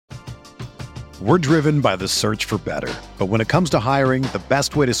We're driven by the search for better. But when it comes to hiring, the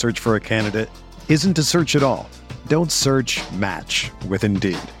best way to search for a candidate isn't to search at all. Don't search, match with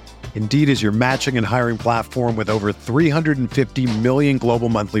Indeed. Indeed is your matching and hiring platform with over 350 million global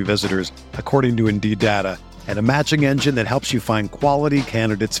monthly visitors, according to Indeed data, and a matching engine that helps you find quality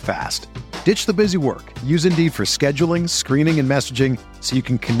candidates fast. Ditch the busy work. Use Indeed for scheduling, screening, and messaging so you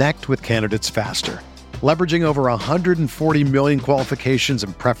can connect with candidates faster. Leveraging over 140 million qualifications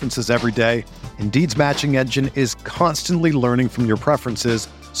and preferences every day, Indeed's matching engine is constantly learning from your preferences,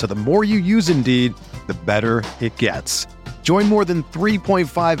 so the more you use Indeed, the better it gets. Join more than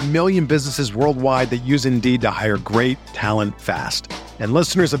 3.5 million businesses worldwide that use Indeed to hire great talent fast. And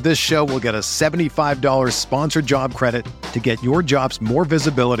listeners of this show will get a $75 sponsored job credit to get your jobs more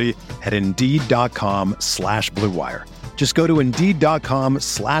visibility at Indeed.com/Blue Wire. Just go to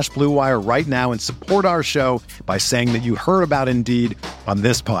Indeed.com/Blue Wire right now and support our show by saying that you heard about Indeed on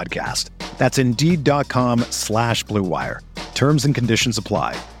this podcast. That's Indeed.com/Blue Wire. Terms and conditions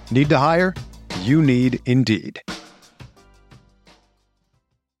apply. Need to hire? You need Indeed.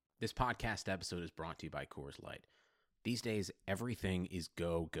 This podcast episode is brought to you by Coors Light. These days, everything is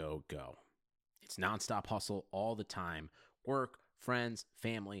go, go, go. It's nonstop hustle all the time. Work, friends,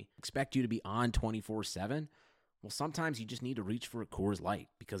 family, expect you to be on 24/7. Well, sometimes you just need to reach for a Coors Light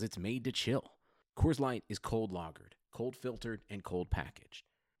because it's made to chill. Coors Light is cold lagered, cold filtered, and cold packaged.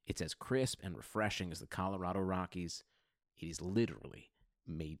 It's as crisp and refreshing as the Colorado Rockies. It is literally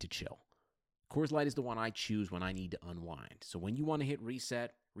made to chill. Coors Light is the one I choose when I need to unwind. So when you want to hit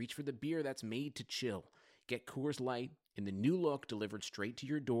reset, reach for the beer that's made to chill. Get Coors Light in the new look delivered straight to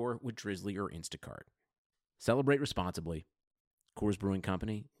your door with Drizzly or Instacart. Celebrate responsibly. Coors Brewing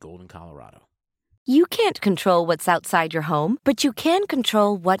Company, Golden, Colorado. You can't control what's outside your home, but you can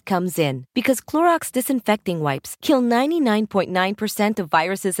control what comes in. Because Clorox disinfecting wipes kill 99.9% of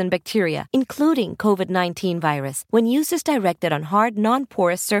viruses and bacteria, including COVID-19 virus, when used as directed on hard,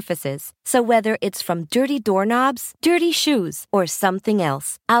 non-porous surfaces. So whether it's from dirty doorknobs, dirty shoes, or something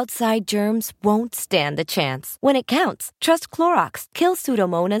else, outside germs won't stand a chance. When it counts, trust Clorox. Kill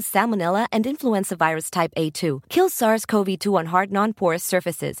Pseudomonas, Salmonella, and influenza virus type A2. Kill SARS-CoV-2 on hard, non-porous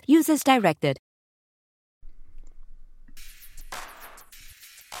surfaces. Use as directed.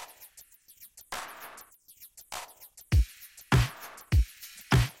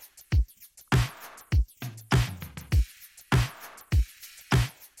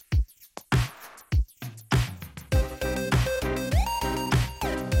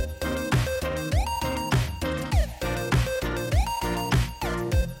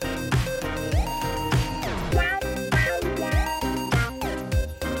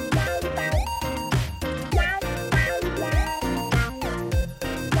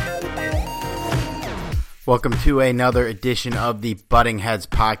 Welcome to another edition of the Butting Heads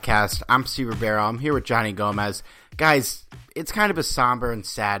podcast. I'm Steve Ribeiro. I'm here with Johnny Gomez. Guys, it's kind of a somber and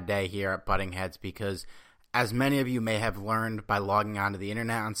sad day here at Butting Heads because, as many of you may have learned by logging onto the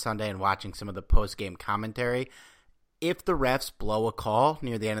internet on Sunday and watching some of the post-game commentary, if the refs blow a call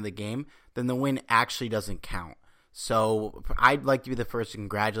near the end of the game, then the win actually doesn't count. So I'd like to be the first to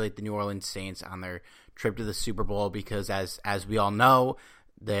congratulate the New Orleans Saints on their trip to the Super Bowl because, as we all know,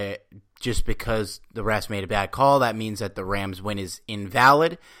 just because the refs made a bad call, that means that the Rams' win is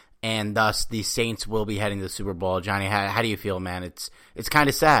invalid, and thus the Saints will be heading to the Super Bowl. Johnny, how do you feel, man? It's kind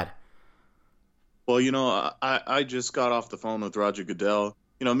of sad. Well, I just got off the phone with Roger Goodell.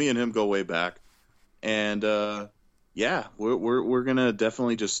 Me and him go way back, and we're gonna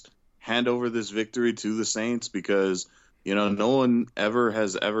definitely just hand over this victory to the Saints because no one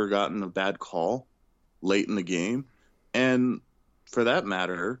has ever gotten a bad call late in the game, and for that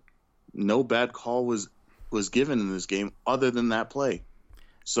matter, no bad call was given in this game other than that play.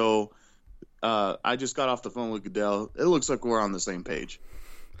 So I just got off the phone with Goodell. It looks like we're on the same page.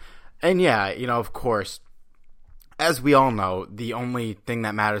 And yeah, of course, as we all know, the only thing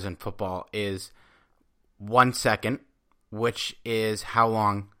that matters in football is 1 second, which is how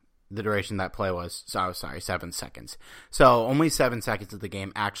long the duration of that play was. So, 7 seconds. So only 7 seconds of the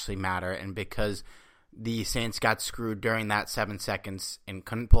game actually matter, and because the Saints got screwed during that 7 seconds and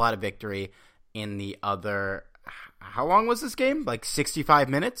couldn't pull out a victory in the other, how long was this game? Like 65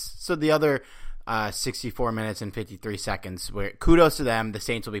 minutes? So the other 64 minutes and 53 seconds, where kudos to them. The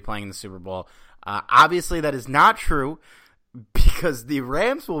Saints will be playing in the Super Bowl. Obviously, that is not true because the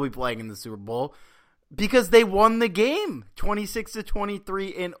Rams will be playing in the Super Bowl because they won the game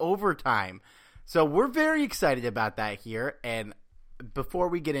 26-23 in overtime. So we're very excited about that here. And before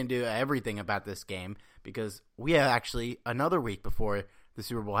we get into everything about this game, because we have actually another week before the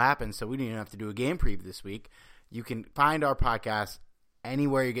Super Bowl happens, so we don't even have to do a game preview this week. You can find our podcast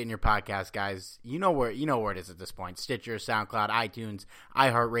anywhere you're getting your podcast, guys. You know where it is at this point. Stitcher, SoundCloud, iTunes,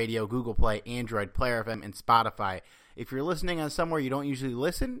 iHeartRadio, Google Play, Android, Player FM, and Spotify. If you're listening on somewhere you don't usually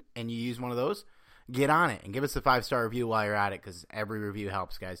listen and you use one of those, get on it and give us a 5-star review while you're at it, because every review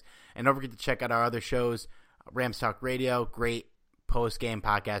helps, guys. And don't forget to check out our other shows, Rams Talk Radio, great post-game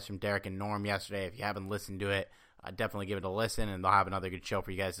podcast from Derek and Norm yesterday. If you haven't listened to it, definitely give it a listen, and they'll have another good show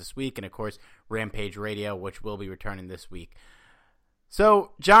for you guys this week. And, of course, Rampage Radio, which will be returning this week.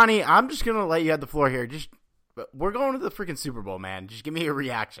 So, Johnny, I'm just going to let you have the floor here. We're going to the freaking Super Bowl, man. Just give me a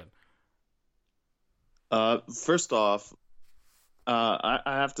reaction. First off, I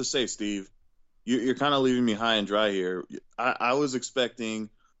have to say, Steve, you're kind of leaving me high and dry here. I was expecting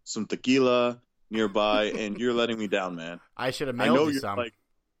some tequila nearby, and you're letting me down, man. I should have mailed you some.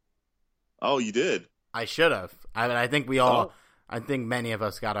 Oh, you did? I should have. I think we all. I think many of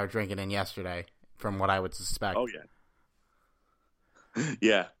us got our drinking in yesterday, from what I would suspect. Oh yeah.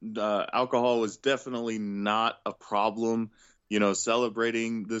 Yeah, alcohol was definitely not a problem.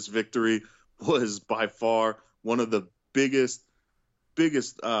 Celebrating this victory was by far one of the biggest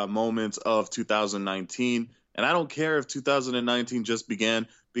moments of 2019. And I don't care if 2019 just began,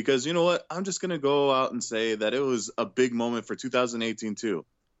 because you know what? I'm just going to go out and say that it was a big moment for 2018 too.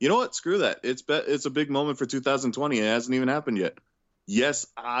 You know what? Screw that. It's a big moment for 2020. It hasn't even happened yet. Yes,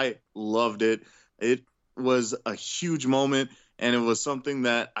 I loved it. It was a huge moment, and it was something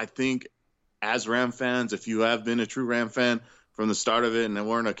that I think as Ram fans, if you have been a true Ram fan from the start of it and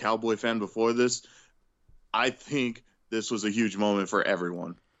weren't a Cowboy fan before this, I think this was a huge moment for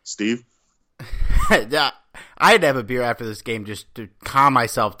everyone. Steve? Yeah, I had to have a beer after this game just to calm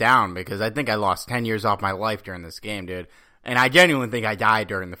myself down, because I think I lost 10 years off my life during this game, dude. And I genuinely think I died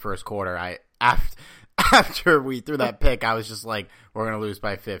during the first quarter. After we threw that pick, I was just like, we're going to lose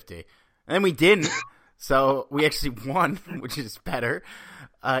by 50. And then we didn't, so we actually won, which is better.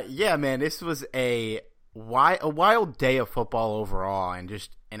 Yeah, man, this was a wild day of football overall, and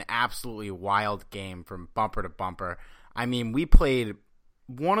just an absolutely wild game from bumper to bumper. I mean, we played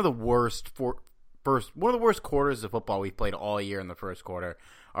one of the worst quarters of football we've played all year in the first quarter.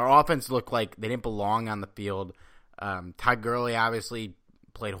 Our offense looked like they didn't belong on the field. Todd Gurley obviously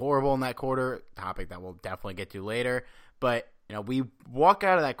played horrible in that quarter, topic that we'll definitely get to later. But we walk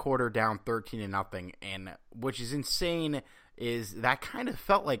out of that quarter down 13-0, and which is insane, is that kind of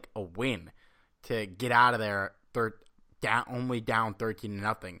felt like a win to get out of there only down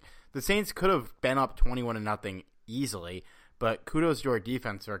 13-0. The Saints could have been up 21-0 easily, but kudos to our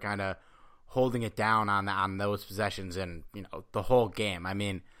defense for kind of holding it down on those possessions and the whole game. I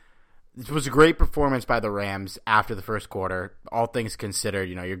mean, it was a great performance by the Rams after the first quarter. All things considered,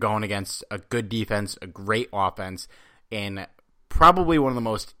 you're going against a good defense, a great offense, in probably one of the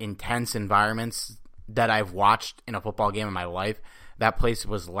most intense environments that I've watched in a football game in my life. That place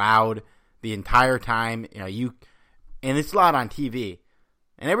was loud the entire time. And it's loud on TV.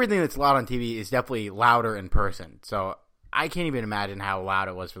 And everything that's loud on TV is definitely louder in person. So I can't even imagine how loud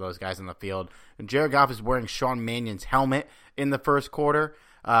it was for those guys on the field. And Jared Goff is wearing Sean Mannion's helmet in the first quarter.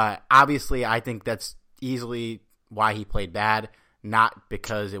 Obviously, I think that's easily why he played bad, not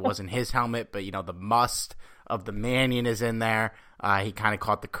because it wasn't his helmet, but the must of the Mannion is in there. He kind of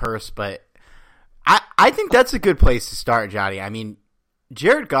caught the curse, but I think that's a good place to start, Johnny. I mean,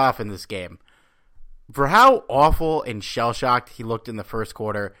 Jared Goff in this game, for how awful and shell-shocked he looked in the first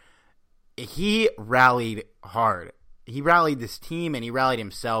quarter, he rallied hard. He rallied this team, and he rallied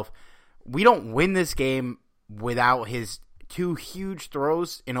himself. We don't win this game without his two huge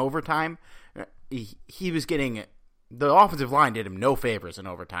throws in overtime. He was getting – the offensive line did him no favors in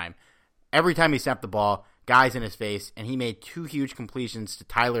overtime. Every time he snapped the ball, guys in his face, and he made two huge completions to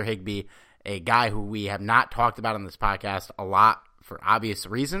Tyler Higbee, a guy who we have not talked about on this podcast a lot for obvious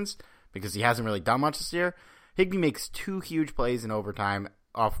reasons because he hasn't really done much this year. Higbee makes two huge plays in overtime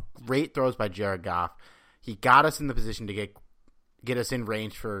off great throws by Jared Goff. He got us in the position to get us in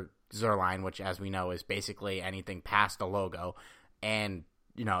range for Zerline, which, as we know, is basically anything past the logo. And,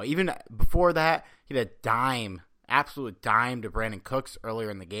 even before that, he had a absolute dime to Brandon Cooks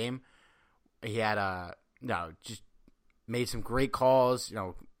earlier in the game. He had just made some great calls,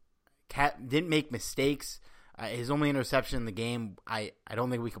 didn't make mistakes. His only interception in the game, I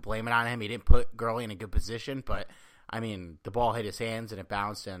don't think we could blame it on him. He didn't put Gurley in a good position, but, I mean, the ball hit his hands and it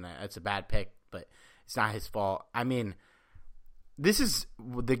bounced, and it's a bad pick, but it's not his fault. I mean, this is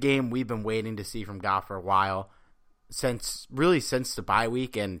the game we've been waiting to see from Goff for a while, since the bye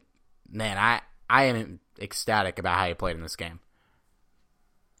week, and, man, I am ecstatic about how he played in this game.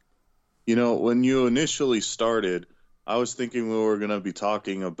 When you initially started, I was thinking we were going to be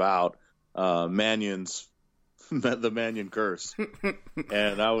talking about Mannion's the Mannion curse.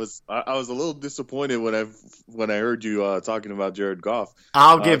 And I was a little disappointed when I heard you talking about Jared Goff.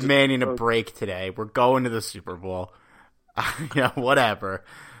 I'll give Mannion a break today. We're going to the Super Bowl. Whatever.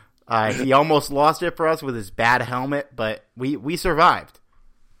 He almost lost it for us with his bad helmet, but we survived.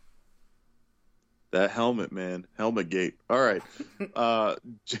 That helmet, man. Helmet gate. All right.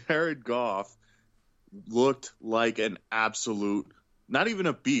 Jared Goff looked like an absolute, not even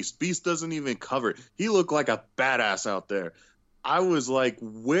a beast. Beast doesn't even cover it. He looked like a badass out there. I was like,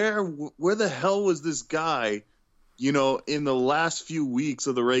 where the hell was this guy, in the last few weeks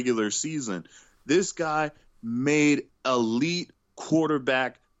of the regular season? This guy made elite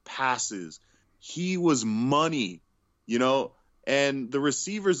quarterback passes. He was money, and the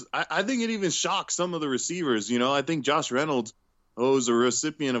receivers, I think it even shocked some of the receivers. I think Josh Reynolds, who was a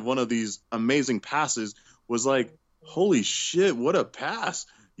recipient of one of these amazing passes, was like, holy shit, what a pass,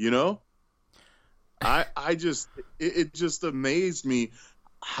 I just, it just amazed me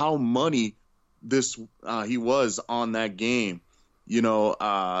how money he was on that game. He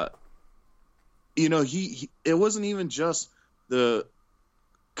it wasn't even just the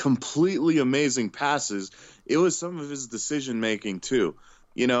completely amazing passes. It was some of his decision making too,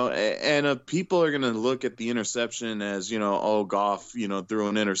 and people are going to look at the interception as, Goff, threw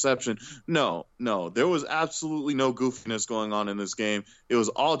an interception. No, there was absolutely no goofiness going on in this game. It was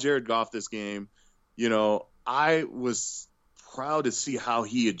all Jared Goff this game. I was proud to see how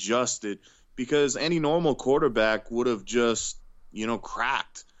he adjusted, because any normal quarterback would have just,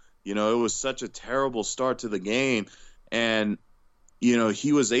 cracked. It was such a terrible start to the game. And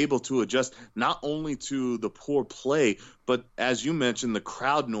he was able to adjust not only to the poor play, but as you mentioned, the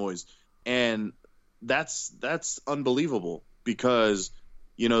crowd noise. And that's unbelievable, because,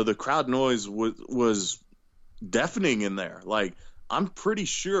 the crowd noise was deafening in there. Like, I'm pretty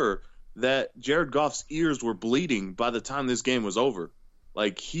sure that Jared Goff's ears were bleeding by the time this game was over.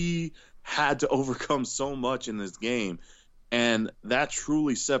 Like, he had to overcome so much in this game. And that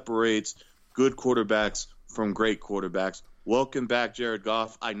truly separates good quarterbacks from great quarterbacks. Welcome back, Jared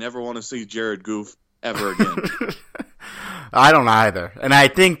Goff. I never want to see Jared Goof ever again. I don't either. And I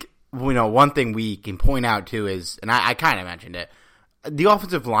think, one thing we can point out too is, and I kind of mentioned it, the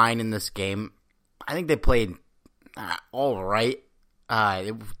offensive line in this game, I think they played all right.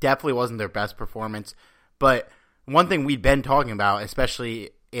 It definitely wasn't their best performance. But one thing we've been talking about,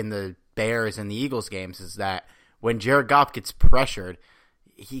 especially in the Bears and the Eagles games, is that when Jared Goff gets pressured,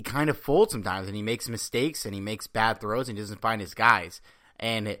 he kind of folds sometimes, and he makes mistakes, and he makes bad throws, and he doesn't find his guys.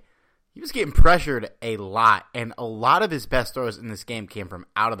 And he was getting pressured a lot, and a lot of his best throws in this game came from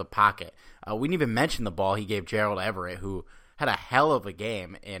out of the pocket. We didn't even mention the ball he gave Gerald Everett, who had a hell of a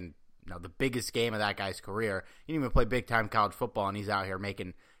game, and the biggest game of that guy's career. He didn't even play big-time college football, and he's out here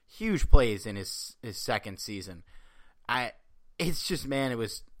making huge plays in his second season. It's just, man, it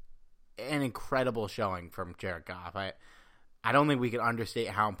was an incredible showing from Jared Goff. I don't think we can understate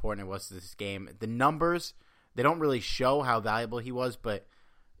how important it was to this game. The numbers, they don't really show how valuable he was, but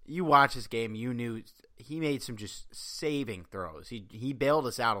you watch this game, you knew he made some just saving throws. He bailed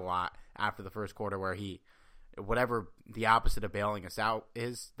us out a lot after the first quarter, where whatever the opposite of bailing us out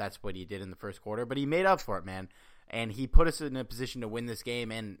is, that's what he did in the first quarter. But he made up for it, man. And he put us in a position to win this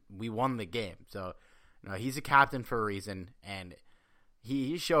game, and we won the game. So, he's a captain for a reason, and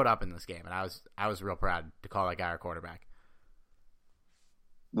he showed up in this game. And I was real proud to call that guy our quarterback.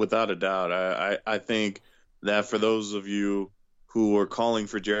 Without a doubt. I think that for those of you who are calling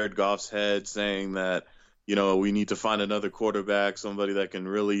for Jared Goff's head, saying that, we need to find another quarterback, somebody that can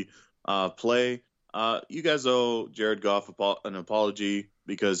really play, you guys owe Jared Goff an apology,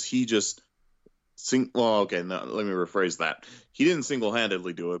 because he just let me rephrase that. He didn't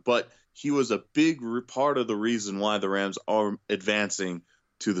single-handedly do it, but he was a big part of the reason why the Rams are advancing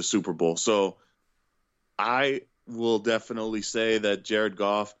to the Super Bowl. So I will definitely say that Jared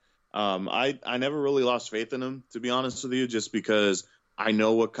Goff, I never really lost faith in him, to be honest with you, just because I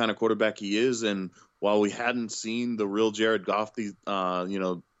know what kind of quarterback he is. And while we hadn't seen the real Jared Goff, the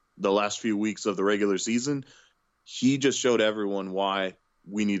last few weeks of the regular season, he just showed everyone why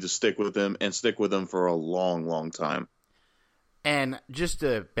we need to stick with him, and stick with him for a long, long time. And just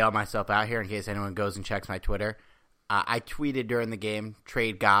to bail myself out here, in case anyone goes and checks my Twitter, I tweeted during the game,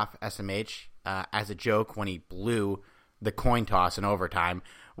 trade Goff, SMH, as a joke when he blew the coin toss in overtime,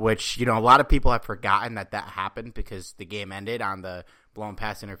 which, a lot of people have forgotten that happened, because the game ended on the blown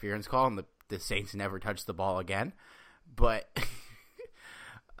pass interference call, and the Saints never touched the ball again. But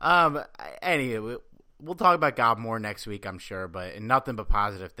anyway, we'll talk about Goff more next week, I'm sure, but nothing but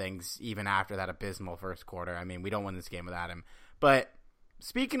positive things even after that abysmal first quarter. I mean, we don't win this game without him. But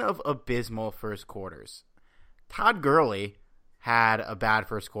speaking of abysmal first quarters, Todd Gurley had a bad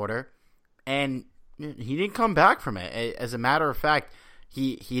first quarter, and he didn't come back from it. As a matter of fact,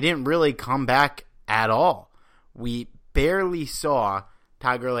 he didn't really come back at all. We barely saw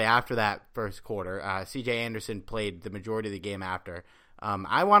Todd Gurley after that first quarter. C.J. Anderson played the majority of the game after.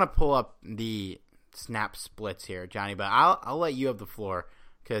 I want to pull up the snap splits here, Johnny, but I'll let you have the floor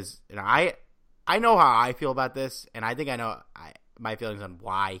because I know how I feel about this, and I think I know my feelings on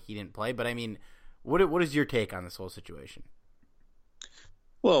why he didn't play. But I mean, what is your take on this whole situation?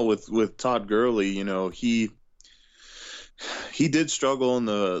 Well, with Todd Gurley, he did struggle in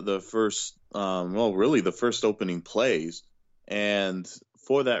the first, really the first opening plays, and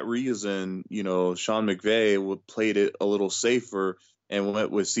for that reason, Sean McVay played it a little safer and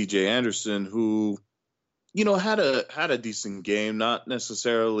went with C.J. Anderson, who, had a decent game, not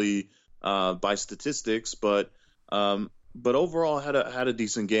necessarily by statistics, but overall had a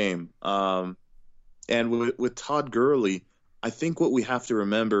decent game. And with Todd Gurley, I think what we have to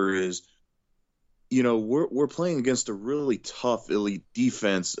remember is, we're playing against a really tough elite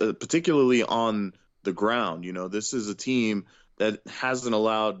defense, particularly on the ground. This is a team that hasn't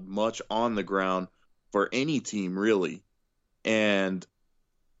allowed much on the ground for any team really. And,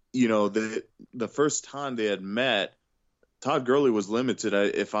 the first time they had met, Todd Gurley was limited.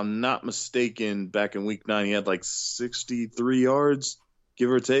 If I'm not mistaken, back in week 9, he had like 63 yards,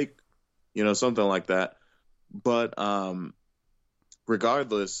 give or take, something like that. But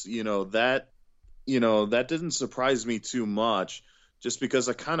regardless, that didn't surprise me too much, just because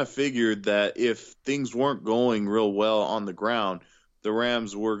I kind of figured that if things weren't going real well on the ground, the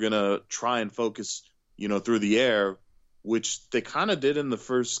Rams were going to try and focus, through the air, which they kind of did in the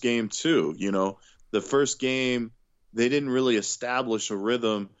first game too. The first game, they didn't really establish a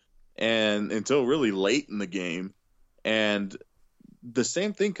rhythm until really late in the game. And the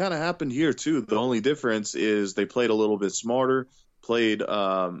same thing kind of happened here too. The only difference is they played a little bit smarter, played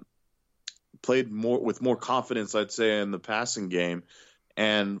more with more confidence, I'd say, in the passing game.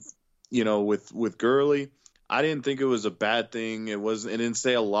 And with Gurley, I didn't think it was a bad thing. It didn't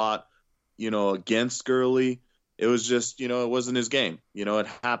say a lot, against Gurley. It was just, it wasn't his game. It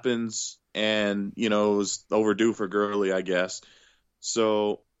happens, and it was overdue for Gurley, I guess.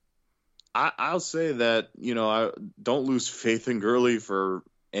 So I'll say that, I don't lose faith in Gurley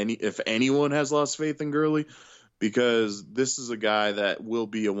if anyone has lost faith in Gurley, because this is a guy that will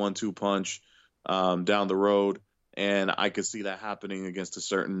be a 1-2 punch down the road, and I could see that happening against a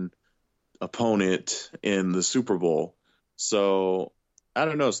certain opponent in the Super Bowl. So I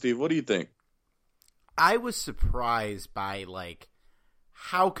don't know, Steve, what do you think? I was surprised by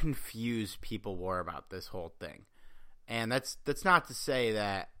how confused people were about this whole thing, and that's not to say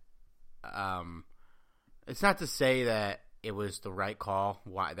that it's not to say that it was the right call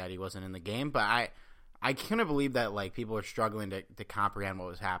that he wasn't in the game, but I couldn't believe that people are struggling to comprehend what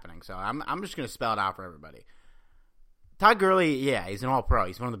was happening. So I'm just going to spell it out for everybody. Todd Gurley, yeah, he's an all-pro.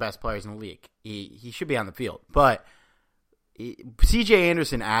 He's one of the best players in the league. He should be on the field. But C.J.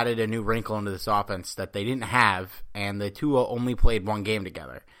 Anderson added a new wrinkle into this offense that they didn't have, and the two only played one game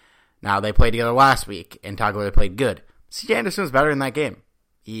together. Now, they played together last week, and Todd Gurley played good. C.J. Anderson was better in that game.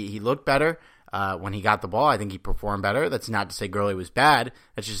 He looked better when he got the ball. I think he performed better. That's not to say Gurley was bad.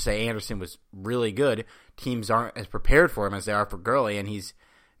 That's just to say Anderson was really good. Teams aren't as prepared for him as they are for Gurley, and he's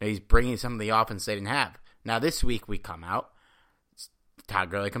bringing some of the offense they didn't have. Now, this week we come out.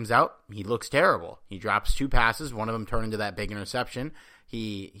 Todd Gurley comes out. He looks terrible. He drops 2 passes. One of them turned into that big interception.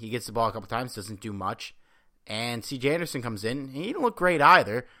 He gets the ball a couple times, doesn't do much. And C.J. Anderson comes in. He didn't look great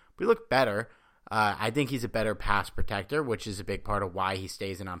either, but he looked better. I think he's a better pass protector, which is a big part of why he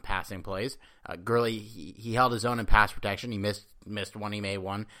stays in on passing plays. Gurley, he held his own in pass protection. He missed one. He made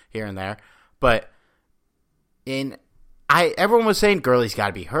one here and there. But everyone was saying Gurley's got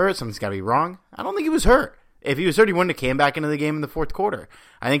to be hurt. Something's got to be wrong. I don't think he was hurt. If he was hurt, he wouldn't have came back into the game in the fourth quarter.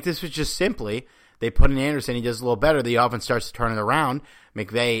 I think this was just simply they put in Anderson. He does a little better. The offense starts to turn it around.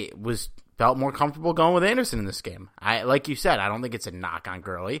 McVay felt more comfortable going with Anderson in this game. Like you said, I don't think it's a knock on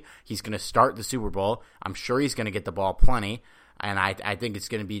Gurley. He's going to start the Super Bowl. I'm sure he's going to get the ball plenty, and I think it's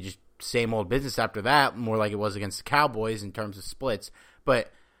going to be just same old business after that, more like it was against the Cowboys in terms of splits.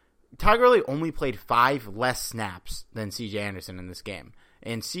 But Todd Gurley only played 5 less snaps than C.J. Anderson in this game,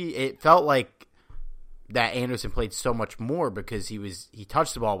 and it felt like that Anderson played so much more because he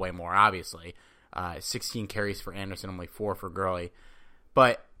touched the ball way more, obviously. 16 carries for Anderson, only 4 for Gurley.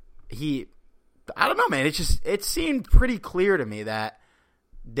 But I don't know, man. It seemed pretty clear to me that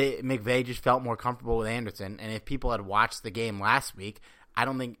McVay just felt more comfortable with Anderson. And if people had watched the game last week, I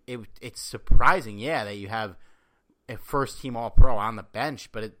don't think it's surprising, that you have a first-team All-Pro on the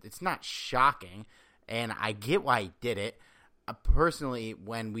bench, but it's not shocking. and I get why he did it. Personally,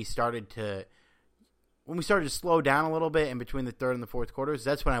 when we started to slow down a little bit in between the third and the fourth quarters,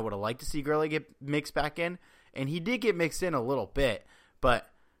 that's when I would have liked to see Gurley get mixed back in. And he did get mixed in a little bit, but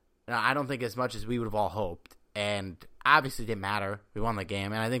I don't think as much as we would have all hoped. And obviously it didn't matter. We won the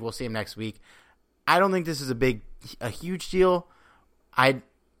game, and I think we'll see him next week. I don't think this is a huge deal. I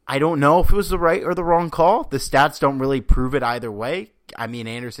don't know if it was the right or the wrong call. The stats don't really prove it either way. I mean,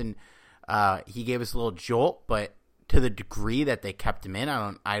 Anderson, he gave us a little jolt, but to the degree that they kept him in,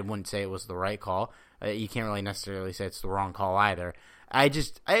 I wouldn't say it was the right call. You can't really necessarily say it's the wrong call either. I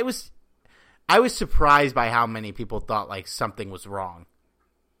was surprised by how many people thought like something was wrong.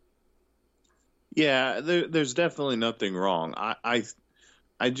 Yeah, there's definitely nothing wrong. I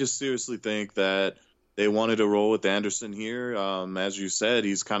just seriously think that they wanted to roll with Anderson here. As you said,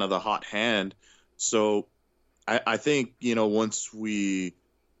 he's kind of the hot hand. So I think, once we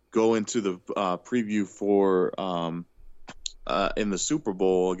go into the preview for in the Super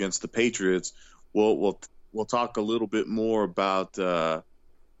Bowl against the Patriots, we'll talk a little bit more about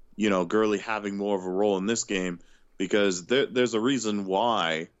Gurley having more of a role in this game, because there's a reason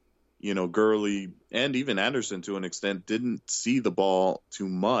why Gurley and even Anderson to an extent didn't see the ball too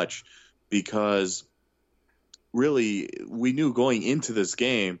much, because really we knew going into this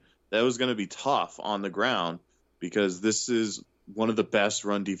game that it was going to be tough on the ground, because this is one of the best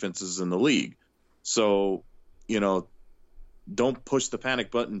run defenses in the league. So, don't push the panic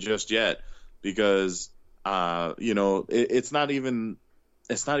button just yet, because, it's not even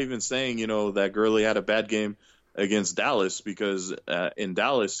saying, that Gurley had a bad game against Dallas, because in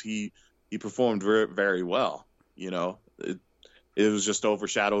Dallas he performed very, very well. It was just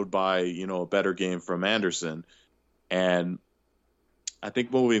overshadowed by a better game from Anderson, and I think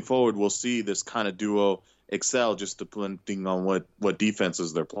moving forward we'll see this kind of duo excel, just depending on what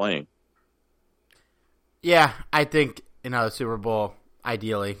defenses they're playing. Yeah, I think in the Super Bowl,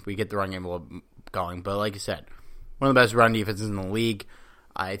 ideally we get the run game a little going, but like you said, one of the best run defenses in the league.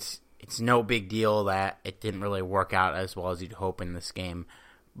 It's no big deal that it didn't really work out as well as you'd hope in this game.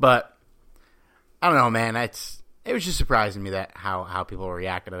 But I don't know, man. It was just surprising me that how people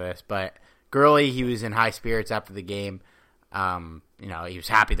reacted to this. But Gurley, he was in high spirits after the game. He was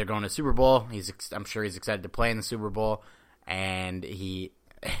happy they're going to the Super Bowl. I'm sure he's excited to play in the Super Bowl. And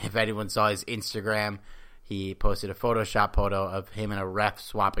if anyone saw his Instagram, he posted a Photoshop photo of him and a ref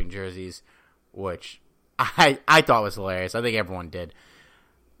swapping jerseys, which I thought was hilarious. I think everyone did.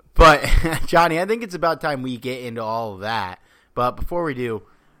 But, Johnny, I think it's about time we get into all of that. But before we do,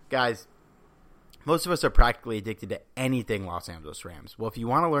 guys, most of us are practically addicted to anything Los Angeles Rams. Well, if you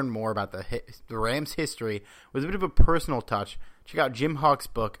want to learn more about the Rams' history with a bit of a personal touch, check out Jim Hawk's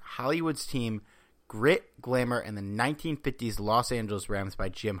book, Hollywood's Team, Grit, Glamour, and the 1950s Los Angeles Rams by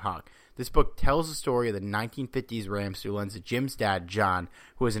Jim Hawk. This book tells the story of the 1950s Rams through the lens of Jim's dad, John,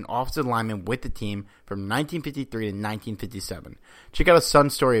 who was an offensive lineman with the team from 1953 to 1957. Check out a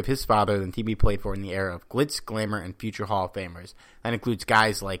son's story of his father and the team he played for in the era of glitz, glamour, and future Hall of Famers. That includes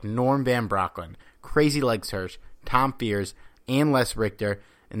guys like Norm Van Brocklin, Crazy Legs Hirsch, Tom Fears, and Les Richter,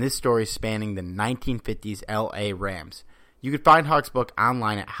 and this story spanning the 1950s LA Rams. You can find Hawk's book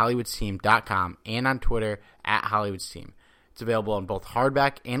online at HollywoodSteam.com and on Twitter at HollywoodSteam. It's available in both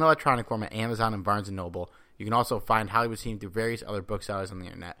hardback and electronic form at Amazon and Barnes & Noble. You can also find Hollywood Team through various other booksellers on the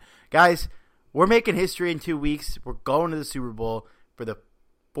internet. Guys, we're making history in 2 weeks. We're going to the Super Bowl for the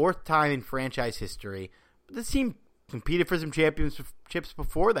 4th time in franchise history. This team competed for some championships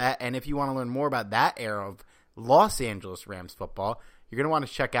before that, and if you want to learn more about that era of Los Angeles Rams football, you're going to want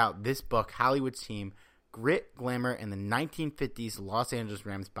to check out this book, Hollywood Team, Grit, Glamour, and the 1950s Los Angeles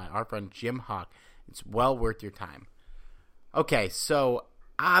Rams by our friend Jim Hawk. It's well worth your time. Okay, so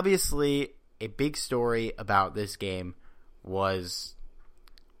obviously a big story about this game was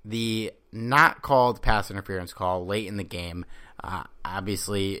the not called pass interference call late in the game.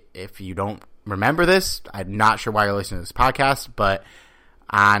 Obviously, if you don't remember this, I'm not sure why you're listening to this podcast, but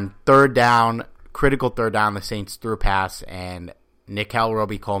on third down, critical third down, the Saints threw a pass, and Nickel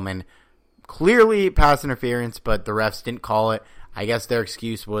Roby-Coleman, clearly pass interference, but the refs didn't call it. I guess their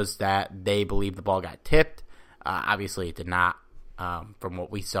excuse was that they believe the ball got tipped. Obviously, it did not, from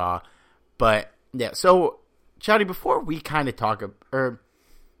what we saw. But, yeah, so, Chowdy, before we kind of talk,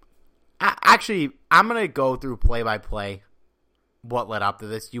 actually, I'm going to go through play-by-play what led up to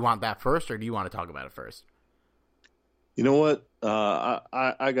this. Do you want that first, or do you want to talk about it first? You know what?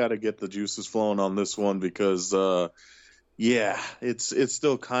 I got to get the juices flowing on this one because, it's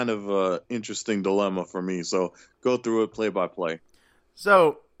still kind of an interesting dilemma for me. So go through it play-by-play.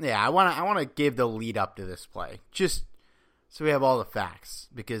 So, yeah, I want to give the lead up to this play, just so we have all the facts,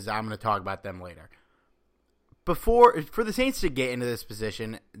 because I'm going to talk about them later. for the Saints to get into this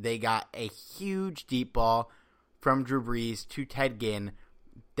position, they got a huge deep ball from Drew Brees to Ted Ginn,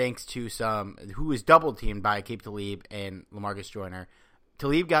 thanks to who was double teamed by Aqib Talib and LaMarcus Joyner.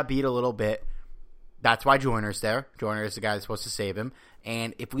 Talib got beat a little bit. That's why Joyner's there. Joyner is the guy that's supposed to save him.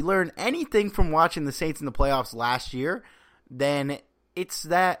 And if we learn anything from watching the Saints in the playoffs last year, then it's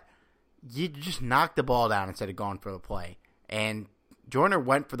that you just knock the ball down instead of going for the play. And Joyner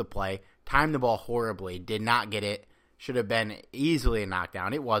went for the play, timed the ball horribly, did not get it, should have been easily a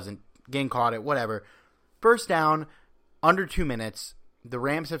knockdown. It wasn't. Ginn caught it, whatever. First down, under 2 minutes. The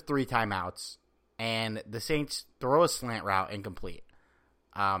Rams have 3 timeouts, and the Saints throw a slant route incomplete.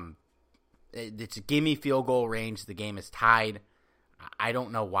 It's a gimme field goal range. The game is tied. I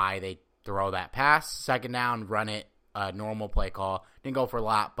don't know why they throw that pass. Second down, run it, normal play call. Didn't go for a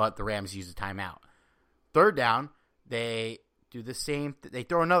lot, but the Rams use a timeout. Third down, they do the same. They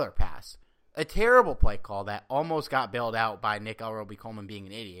throw another pass. A terrible play call that almost got bailed out by Nick Elroby-Coleman being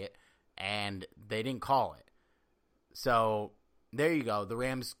an idiot, and they didn't call it. So there you go. The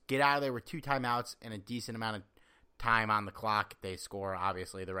Rams get out of there with 2 timeouts and a decent amount of time on the clock. They score.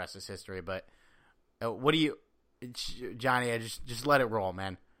 Obviously, the rest is history. But what do you, Johnny? Just let it roll,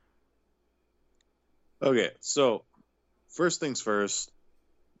 man. Okay, so first things first.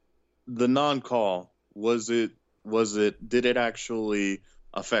 The non-call, did it actually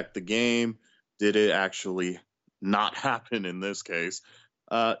affect the game? Did it actually not happen in this case?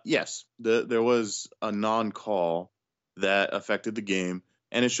 Yes, there was a non-call that affected the game,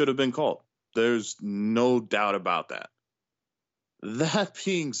 and it should have been called. There's no doubt about that. That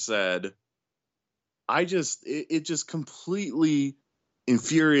being said, it just completely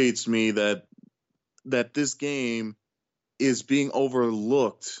infuriates me that this game is being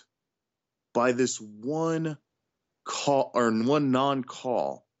overlooked by this one call or one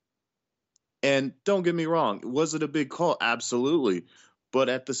non-call. And don't get me wrong, was it a big call? Absolutely. But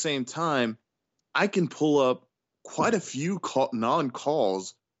at the same time, I can pull up quite a few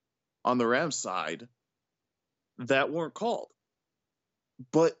non-calls on the Rams side that weren't called.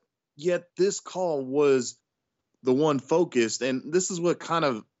 But yet this call was the one focused. And this is what kind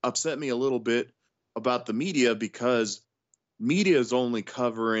of upset me a little bit about the media, because media is only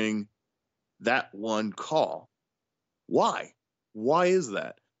covering that one call. Why? Why is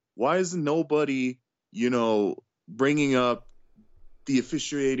that? Why is nobody, bringing up the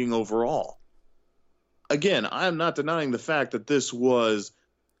officiating overall? Again, I am not denying the fact that this was,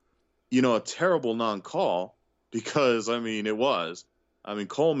 a terrible non-call, because, it was.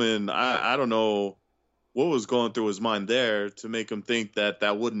 Coleman, I don't know what was going through his mind there to make him think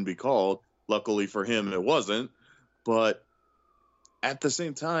that wouldn't be called. Luckily for him, it wasn't. But at the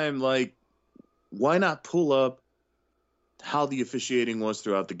same time, why not pull up how the officiating was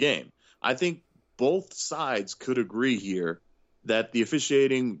throughout the game? I think both sides could agree here that the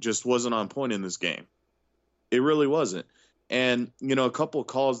officiating just wasn't on point in this game. It really wasn't. And, a couple of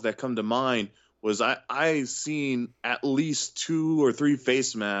calls that come to mind was I seen at least 2 or 3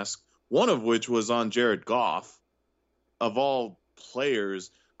 face masks, one of which was on Jared Goff, of all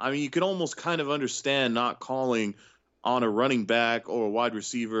players. You could almost kind of understand not calling on a running back or a wide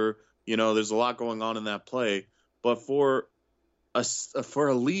receiver. There's a lot going on in that play. But for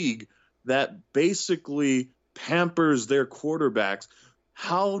a league that basically pampers their quarterbacks,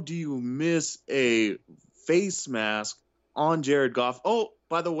 how do you miss a face mask on Jared Goff? Oh,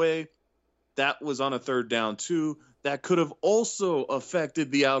 by the way, that was on a third down too. That could have also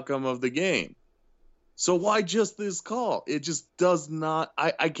affected the outcome of the game. So why just this call? It just does not.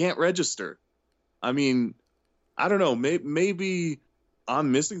 I can't register. I don't know. Maybe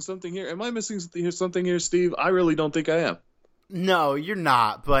I'm missing something here. Am I missing something here, Steve? I really don't think I am. No, you're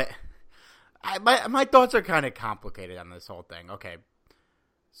not. But my thoughts are kind of complicated on this whole thing. Okay.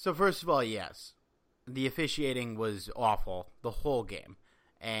 So first of all, yes, the officiating was awful the whole game.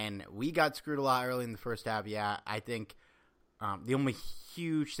 And we got screwed a lot early in the first half. Yeah, I think the only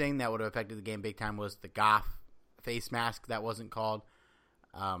huge thing that would have affected the game big time was the Goff face mask that wasn't called.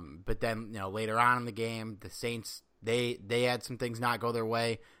 But then, later on in the game, the Saints, they had some things not go their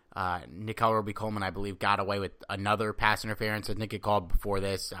way. Nick Elroby-Coleman, I believe, got away with another pass interference that Nick had called before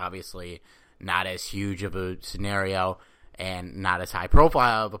this. Obviously, not as huge of a scenario and not as high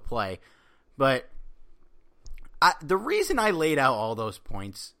profile of a play. But the reason I laid out all those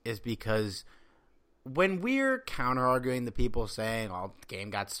points is because when we're counter-arguing the people saying, the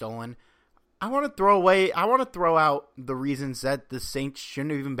game got stolen, I want to throw out the reasons that the Saints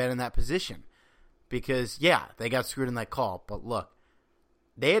shouldn't have even been in that position. Because, yeah, they got screwed in that call. But look,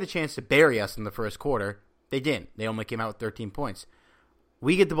 they had a chance to bury us in the first quarter. They didn't. They only came out with 13 points.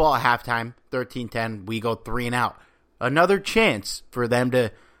 We get the ball at halftime, 13-10. We go 3 and out. Another chance for them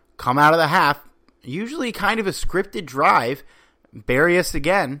to come out of the half, usually kind of a scripted drive, bury us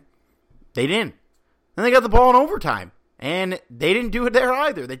again. They didn't. Then they got the ball in overtime, and they didn't do it there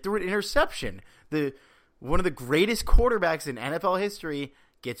either. They threw an interception. One of the greatest quarterbacks in NFL history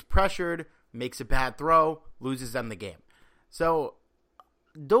gets pressured, makes a bad throw, loses them the game. So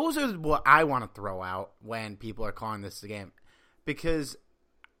those are what I want to throw out when people are calling this a game, because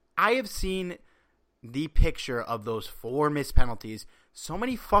I have seen the picture of those 4 missed penalties so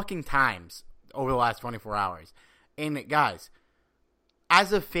many fucking times over the last 24 hours. And guys,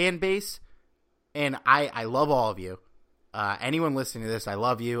 as a fan base, and I love all of you, anyone listening to this, I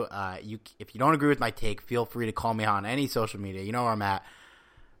love you. If you don't agree with my take, feel free to call me on any social media. You know where I'm at.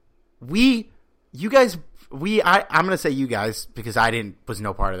 I'm going to say you guys, because was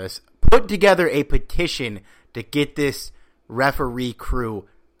no part of this, put together a petition to get this referee crew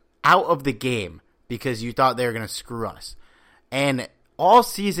out of the game because you thought they were going to screw us. And all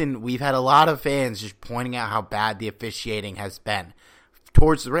season, we've had a lot of fans just pointing out how bad the officiating has been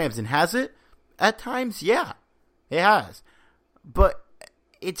towards the Rams. And has it? At times, yeah, it has. But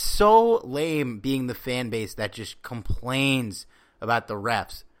it's so lame being the fan base that just complains about the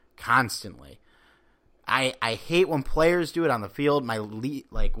refs constantly. I hate when players do it on the field.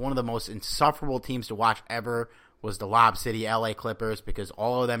 One of the most insufferable teams to watch ever was the Lob City LA Clippers, because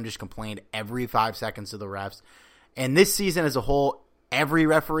all of them just complained every 5 seconds of the refs. And this season as a whole, every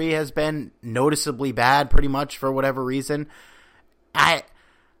referee has been noticeably bad pretty much for whatever reason.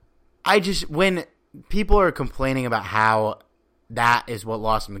 When people are complaining about how that is what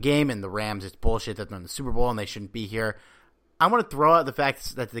lost them the game and the Rams, it's bullshit that they're in the Super Bowl and they shouldn't be here, I want to throw out the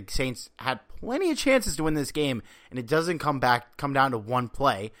fact that the Saints had plenty of chances to win this game, and it doesn't come down to one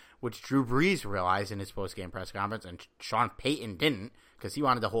play, which Drew Brees realized in his post-game press conference, and Sean Payton didn't, because he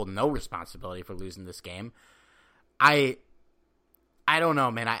wanted to hold no responsibility for losing this game. I don't know,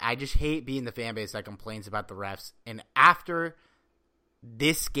 man. I just hate being the fan base that complains about the refs. And after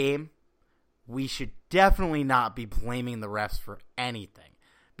this game, we should definitely not be blaming the refs for anything.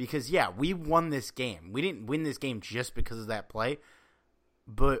 Because, yeah, we won this game. We didn't win this game just because of that play.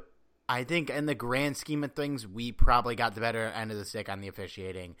 But I think in the grand scheme of things, we probably got the better end of the stick on the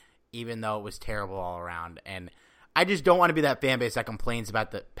officiating, even though it was terrible all around. And I just don't want to be that fan base that complains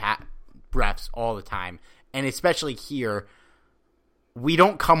about the refs all the time. And especially here, we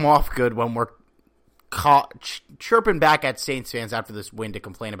don't come off good when we're chirping back at Saints fans after this win to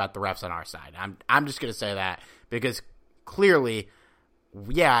complain about the refs on our side. I'm just going to say that, because clearly,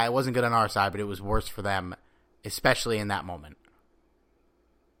 yeah, it wasn't good on our side, but it was worse for them, especially in that moment.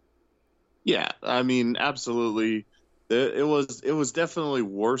 Yeah, I mean, absolutely. It was definitely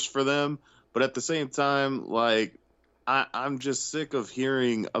worse for them, but at the same time, like, I'm just sick of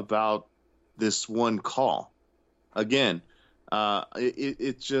hearing about this one call. Again,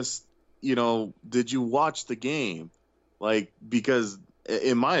 it just, did you watch the game? Like, because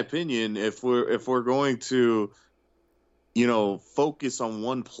in my opinion, if we're going to, focus on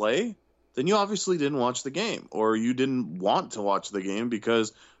one play, then you obviously didn't watch the game, or you didn't want to watch the game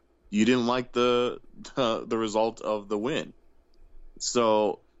because you didn't like the result of the win.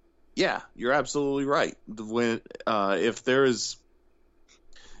 So, yeah, you're absolutely right.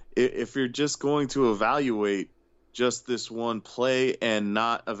 If you're just going to evaluate just this one play and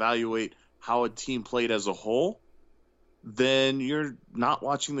not evaluate how a team played as a whole, then you're not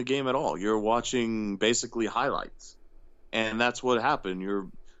watching the game at all. You're watching basically highlights. And that's what happened. You're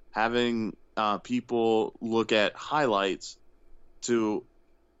having people look at highlights to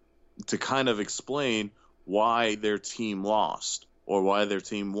kind of explain why their team lost or why their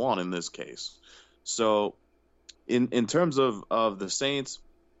team won in this case. So in terms of the Saints,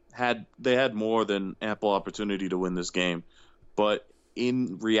 they had more than ample opportunity to win this game. But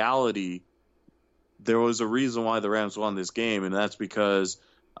in reality, there was a reason why the Rams won this game, and that's because,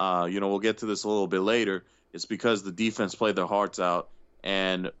 we'll get to this a little bit later. It's because the defense played their hearts out,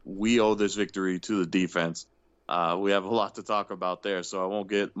 and we owe this victory to the defense. We have a lot to talk about there, so I won't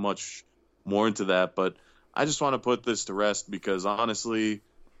get much more into that. But I just want to put this to rest because, honestly,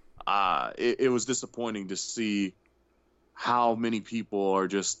 it was disappointing to see how many people are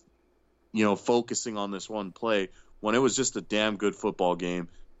just, focusing on this one play when it was just a damn good football game.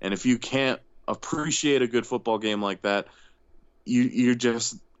 And if you can't appreciate a good football game like that, you're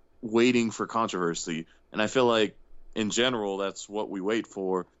just waiting for controversy. And I feel like, in general, that's what we wait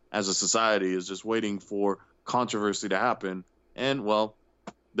for as a society, is just waiting for controversy to happen. And, well,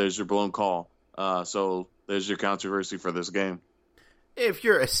 there's your blown call. So there's your controversy for this game. If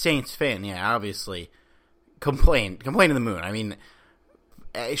you're a Saints fan, yeah, obviously, complain to the moon. I mean,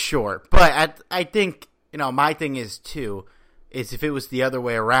 Sure. But I think, my thing is, too, is if it was the other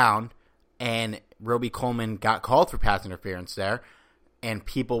way around and Roby Coleman got called for pass interference there and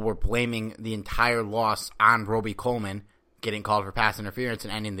people were blaming the entire loss on Roby Coleman getting called for pass interference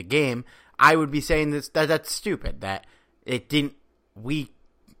and ending the game, I would be saying that's stupid, that we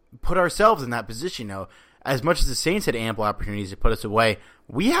put ourselves in that position. As much as the Saints had ample opportunities to put us away,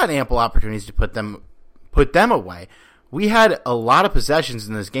 we had ample opportunities to put them away. We had a lot of possessions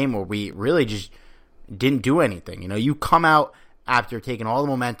in this game where we really just didn't do anything. You come out after taking all the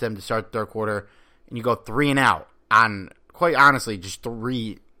momentum to start the third quarter, and you go 3 and out on, quite honestly, just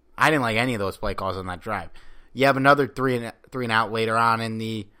 3. I didn't like any of those play calls on that drive. You have another 3 and out later on in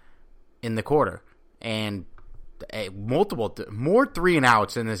the quarter, and more 3 and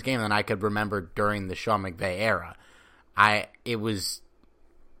outs in this game than I could remember during the Sean McVay era. It was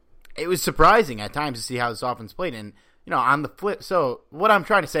surprising at times to see how this offense played, and on the flip. So what I'm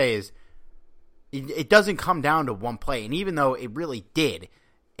trying to say is, it doesn't come down to one play, and even though it really did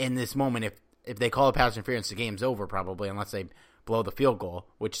in this moment, if they call a pass interference, the game's over probably, unless they blow the field goal,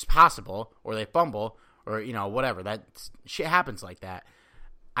 which is possible, or they fumble, or whatever. That shit happens like that.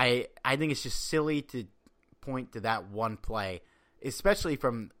 I think it's just silly to point to that one play, especially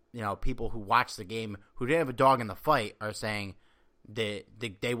from people who watch the game who didn't have a dog in the fight are saying that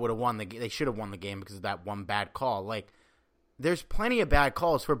they would have won they should have won the game because of that one bad call. Like, there's plenty of bad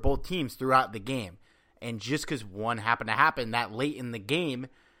calls for both teams throughout the game, and just because one happened to happen that late in the game,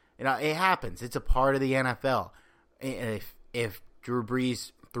 it happens. It's a part of the NFL. If Drew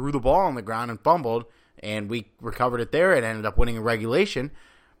Brees threw the ball on the ground and fumbled, and we recovered it there and ended up winning in regulation,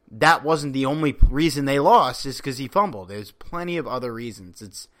 that wasn't the only reason they lost, is because he fumbled. There's plenty of other reasons.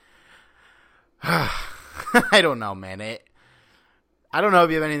 It's I don't know, man. I don't know if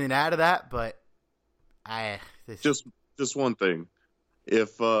you have anything to add to that, but Just one thing.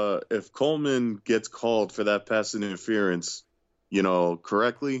 If Coleman gets called for that pass interference,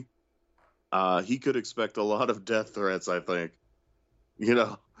 correctly, he could expect a lot of death threats, I think.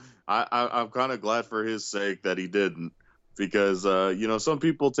 I'm kind of glad for his sake that he didn't, because some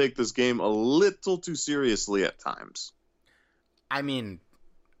people take this game a little too seriously at times. I mean,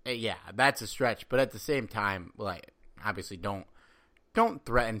 yeah, that's a stretch, but at the same time, like, obviously don't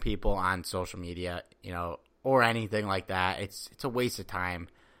threaten people on social media, or anything like that. It's a waste of time.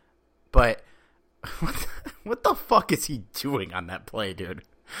 But what the fuck is he doing on that play, dude?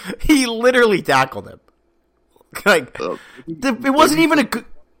 He literally tackled him. Like, it wasn't even a good.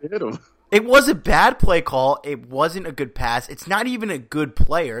 It was a bad play call. It wasn't a good pass. It's not even a good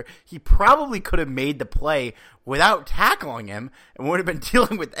player. He probably could have made the play without tackling him and wouldn't have been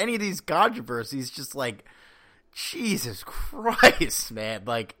dealing with any of these controversies. Just like, Jesus Christ, man.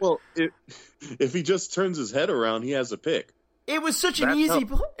 Like, well, if he just turns his head around, he has a pick. It was such an easy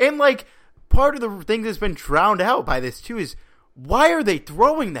play. And, like, part of the thing that's been drowned out by this, too, is why are they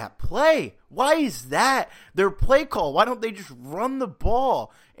throwing that play? Why is that their play call? Why don't they just run the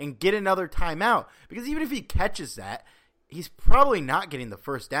ball and get another timeout? Because even if he catches that, he's probably not getting the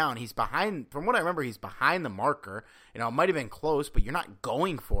first down. He's behind, from what I remember, he's behind the marker. It might have been close, but you're not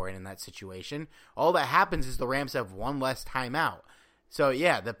going for it in that situation. All that happens is the Rams have one less timeout. So,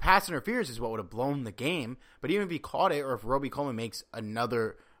 yeah, the pass interference is what would have blown the game. But even if he caught it, or if Roby Coleman makes a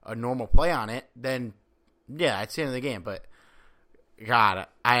normal play on it, then, yeah, it's the end of the game. But, God,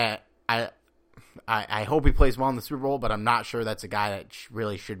 I hope he plays well in the Super Bowl, but I'm not sure that's a guy that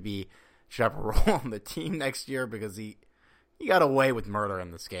really should have a role on the team next year, because he got away with murder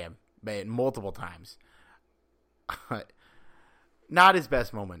in this game multiple times. Not his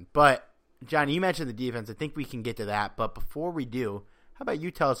best moment. But, John, you mentioned the defense. I think we can get to that. But before we do, how about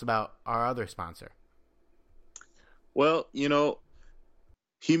you tell us about our other sponsor? Well,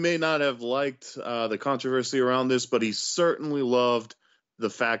 he may not have liked the controversy around this, but he certainly loved the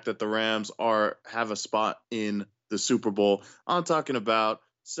fact that the Rams have a spot in the Super Bowl. I'm talking about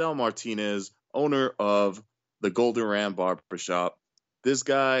Sal Martinez, owner of the Golden Ram Barbershop. This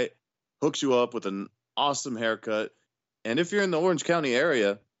guy hooks you up with an awesome haircut. And if you're in the Orange County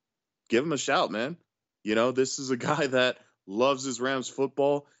area, give him a shout, man. This is a guy that loves his Rams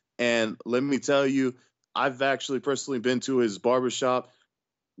football. And let me tell you, I've actually personally been to his barbershop,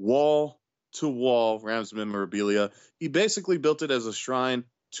 wall to wall Rams memorabilia. He basically built it as a shrine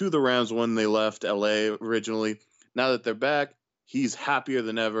to the Rams when they left LA originally. Now that they're back, he's happier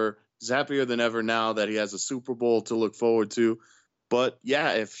than ever. He's happier than ever now that he has a Super Bowl to look forward to. But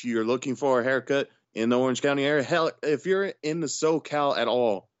yeah, if you're looking for a haircut in the Orange County area, hell, if you're in the SoCal at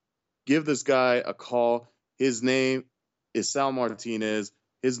all, give this guy a call. His name is Sal Martinez.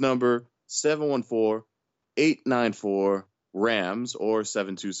 His number, 714-894-8255. Rams or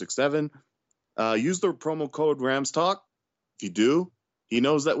 7267. Use the promo code Rams Talk. If you do, he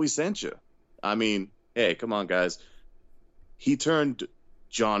knows that we sent you. I mean, hey, come on, guys. He turned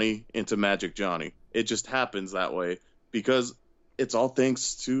Johnny into Magic Johnny. It just happens that way because it's all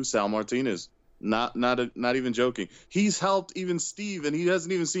thanks to Sal Martinez. Not even joking. He's helped even Steve, and he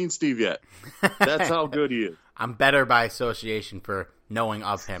hasn't even seen Steve yet. That's how good he is. I'm better by association for knowing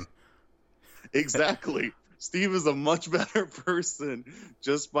of him. Exactly. Steve is a much better person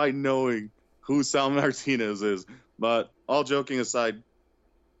just by knowing who Sal Martinez is. But all joking aside,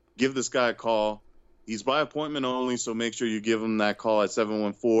 give this guy a call. He's by appointment only, so make sure you give him that call at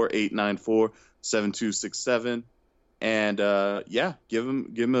 714-894-7267. And, give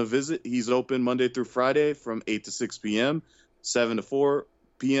him a visit. He's open Monday through Friday from 8 to 6 p.m., 7 to 4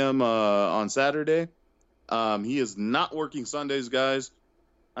 p.m. On Saturday. He is not working Sundays, guys.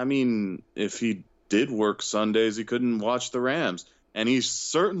 I mean, if he did work Sundays, he couldn't watch the Rams. And he's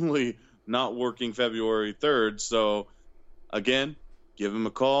certainly not working February 3rd. So, again, give him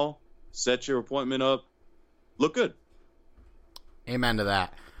a call. Set your appointment up. Look good. Amen to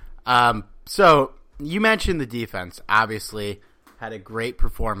that. So you mentioned the defense. Obviously, had a great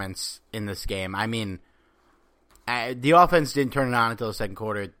performance in this game. I mean, the offense didn't turn it on until the second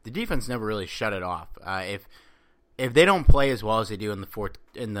quarter. The defense never really shut it off. If they don't play as well as they do in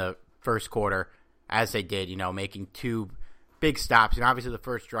the first quarter, as they did, making two big stops. And obviously, the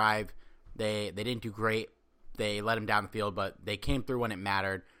first drive, they didn't do great. They let them down the field, but they came through when it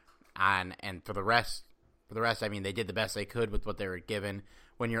mattered. And for the rest, I mean, they did the best they could with what they were given.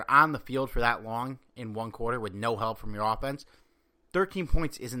 When you're on the field for that long in one quarter with no help from your offense, 13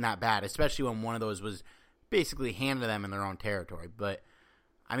 points isn't that bad, especially when one of those was basically handed to them in their own territory. But,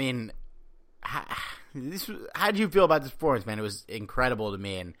 I mean, how did you feel about this performance, man? It was incredible to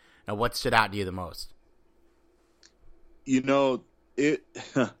me. And what stood out to you the most?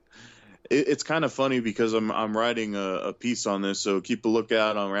 It's kind of funny because I'm writing a piece on this, so keep a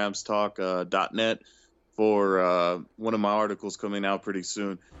lookout on ramstalk.net for one of my articles coming out pretty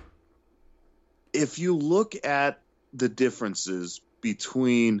soon. If you look at the differences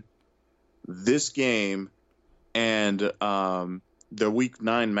between this game and the Week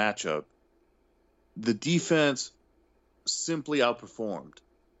 9 matchup, the defense simply outperformed.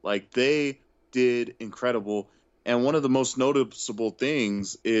 Like, they did incredible. And one of the most noticeable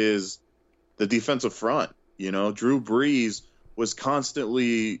things is the defensive front. Drew Brees was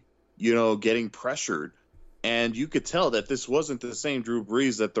constantly, getting pressured. And you could tell that this wasn't the same Drew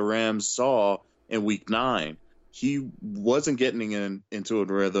Brees that the Rams saw in Week 9. He wasn't getting into a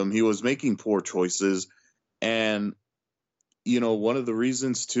rhythm. He was making poor choices. And, one of the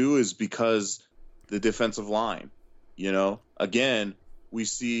reasons, too, is because the defensive line. Again, we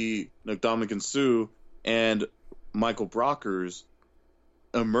see Ndamukong Suh and Michael Brockers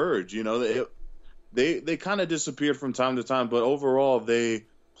emerge. They kind of disappeared from time to time, but overall they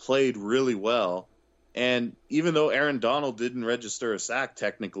played really well. And even though Aaron Donald didn't register a sack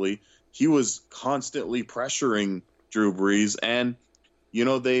technically, he was constantly pressuring Drew Brees. And,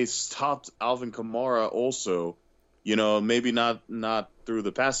 they stopped Alvin Kamara also, maybe not through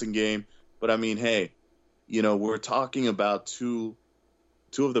the passing game, but I mean, hey, we're talking about two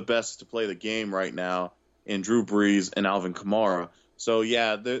of the best to play the game right now in Drew Brees and Alvin Kamara. So,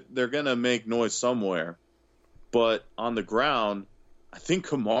 yeah, they're going to make noise somewhere. But on the ground, I think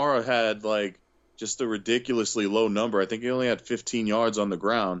Kamara had, just a ridiculously low number. I think he only had 15 yards on the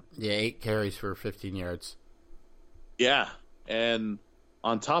ground. Yeah, 8 carries for 15 yards. Yeah, and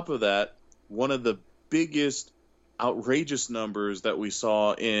on top of that, one of the biggest outrageous numbers that we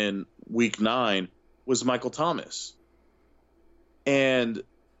saw in Week 9 was Michael Thomas. And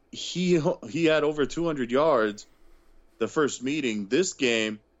he had over 200 yards the first meeting. This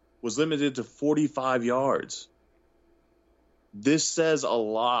game was limited to 45 yards. This says a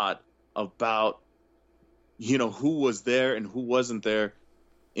lot about, who was there and who wasn't there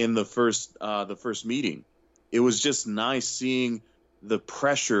in the first meeting. It was just nice seeing the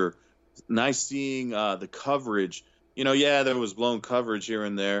pressure, nice seeing the coverage. There was blown coverage here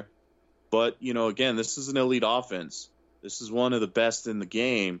and there, but again, this is an elite offense. This is one of the best in the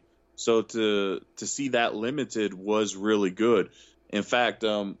game. So to see that limited was really good. In fact,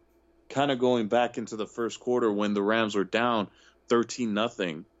 kind of going back into the first quarter when the Rams were down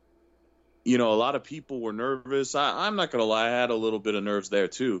 13-0, a lot of people were nervous. I'm not going to lie, I had a little bit of nerves there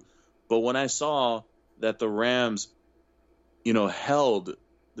too. But when I saw that the Rams, held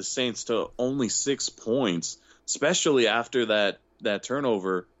the Saints to only 6 points, especially after that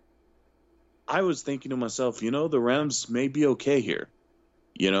turnover, I was thinking to myself, the Rams may be okay here.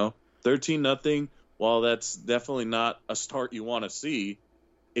 13-0 while that's definitely not a start you want to see,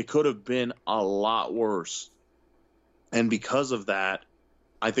 it could have been a lot worse. And because of that,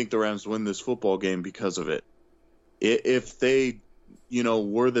 I think the Rams win this football game because of it. If they,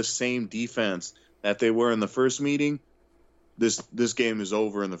 were the same defense that they were in the first meeting, this game is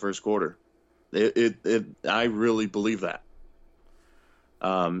over in the first quarter. I really believe that.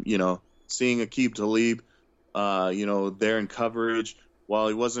 Seeing Aqib Talib, there in coverage, while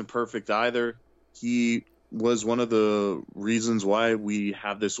he wasn't perfect either, he was one of the reasons why we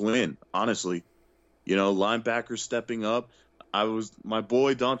have this win, honestly. Linebackers stepping up. My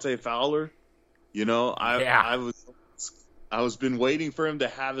boy Dante Fowler, I was been waiting for him to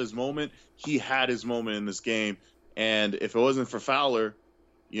have his moment. He had his moment in this game. And if it wasn't for Fowler,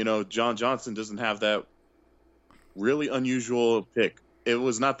 John Johnson doesn't have that really unusual pick. It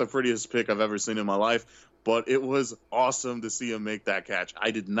was not the prettiest pick I've ever seen in my life, but it was awesome to see him make that catch.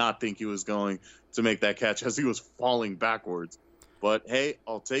 I did not think he was going to make that catch as he was falling backwards. But, hey,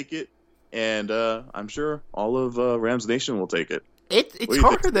 I'll take it, and I'm sure all of Rams Nation will take it. It's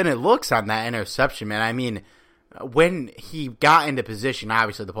harder than it looks on that interception, man. I mean, when he got into position,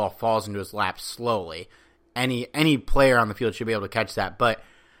 obviously the ball falls into his lap slowly. Any player on the field should be able to catch that, but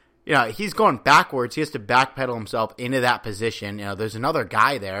he's going backwards. He has to backpedal himself into that position. There's another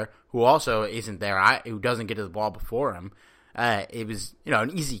guy there who also isn't there, who doesn't get to the ball before him. It was,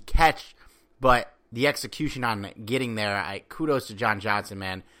 an easy catch, but the execution on getting there, kudos to John Johnson,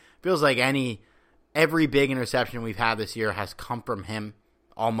 man. Feels like every big interception we've had this year has come from him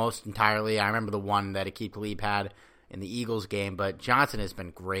almost entirely. I remember the one that Aqib Talib had in the Eagles game, but Johnson has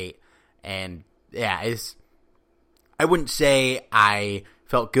been great. And, yeah, I wouldn't say I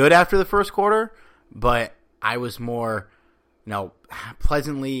felt good after the first quarter, but I was more,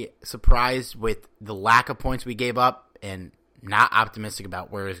 pleasantly surprised with the lack of points we gave up and not optimistic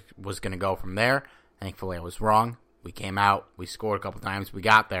about where it was going to go from there. Thankfully, I was wrong. We came out, we scored a couple times, we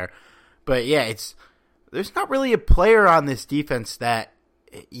got there. But yeah, there's not really a player on this defense that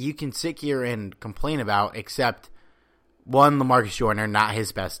you can sit here and complain about, except one, LaMarcus Joyner, not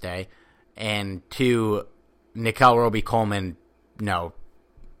his best day, and two, Nickel Roby-Coleman, no.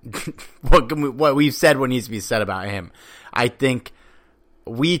 What we've said what needs to be said about him. I think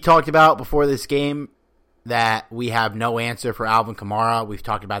we talked about before this game that we have no answer for Alvin Kamara. We've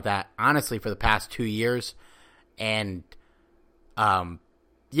talked about that, honestly, for the past 2 years. And,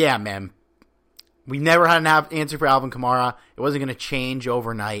 yeah, man, we never had an answer for Alvin Kamara. It wasn't going to change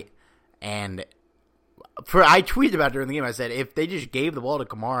overnight. And I tweeted about it during the game. I said, if they just gave the ball to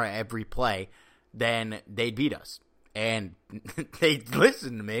Kamara every play, then they'd beat us. And they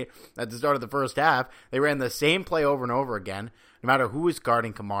listened to me at the start of the first half. They ran the same play over and over again. No matter who was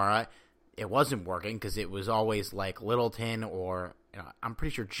guarding Kamara, it wasn't working because it was always like Littleton or I'm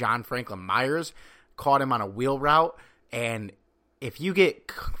pretty sure John Franklin Myers caught him on a wheel route. And if you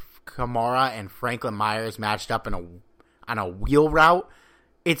get Kamara and Franklin Myers matched up on a wheel route,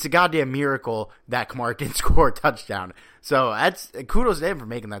 it's a goddamn miracle that Kamara didn't score a touchdown. So that's kudos to him for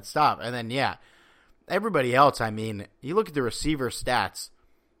making that stop. And then, yeah, everybody else, I mean, you look at the receiver stats.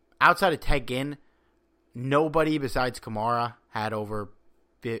 Outside of Ted Ginn, nobody besides Kamara had over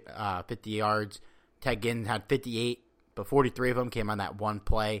 50 yards. Ted Ginn had 58, but 43 of them came on that one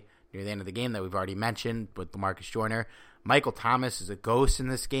play near the end of the game that we've already mentioned with LaMarcus Joyner. Michael Thomas is a ghost in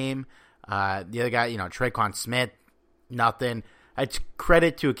this game. The other guy, Traquan Smith, nothing. It's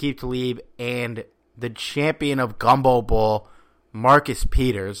credit to Aqib Talib and the champion of Gumbo Bowl, Marcus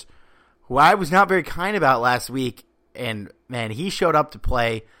Peters, who I was not very kind about last week. And, man, he showed up to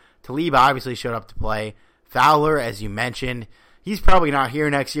play. Talib obviously showed up to play. Fowler, as you mentioned, he's probably not here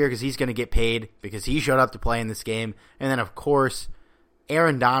next year because he's going to get paid because he showed up to play in this game. And then, of course,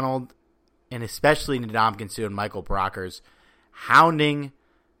 Aaron Donald and especially Ndamukong Suh and Michael Brockers hounding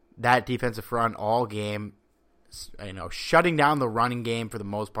that defensive front all game, shutting down the running game for the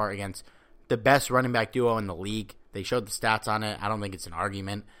most part against the best running back duo in the league. They showed the stats on it. I don't think it's an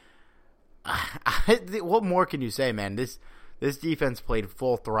argument. What more can you say, man? This defense played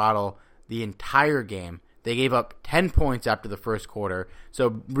full throttle the entire game. They gave up 10 points after the first quarter.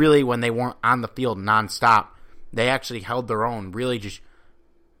 So really, when they weren't on the field nonstop, they actually held their own, really just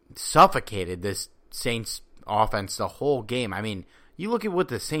suffocated this Saints offense the whole game. I mean, you look at what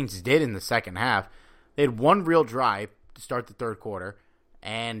the Saints did in the second half. They had one real drive to start the third quarter,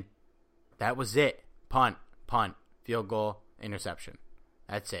 and that was it. Punt, field goal, interception.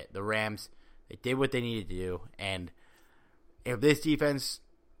 That's it. The Rams, they did what they needed to do, and if this defense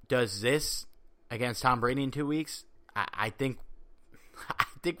does this against Tom Brady in 2 weeks, I think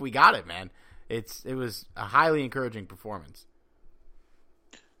we got it, man. It was a highly encouraging performance.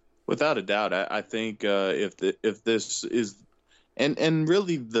 Without a doubt, I think if this is and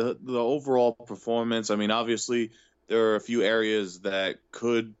really the overall performance. I mean, obviously there are a few areas that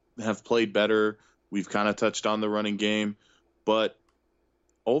could have played better. We've kind of touched on the running game, but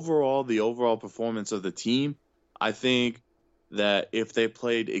overall, the overall performance of the team, I think that if they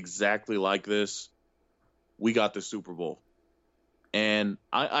played exactly like this, we got the Super Bowl. And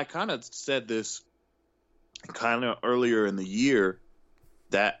I kind of said this kind of earlier in the year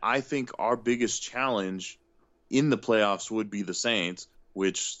that I think our biggest challenge in the playoffs would be the Saints,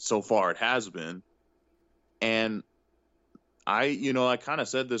 which so far it has been. And I kind of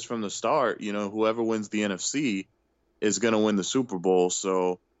said this from the start, whoever wins the NFC is going to win the Super Bowl.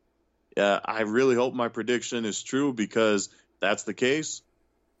 So I really hope my prediction is true, because that's the case.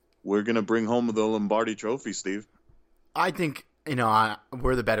 We're going to bring home the Lombardi Trophy, Steve. I think,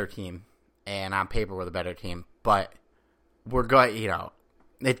 we're the better team, and on paper we're the better team, but we're going,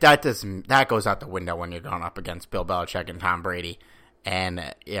 that goes out the window when you're going up against Bill Belichick and Tom Brady.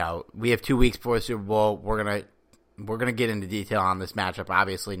 And, we have 2 weeks before the Super Bowl. We're going to get into detail on this matchup,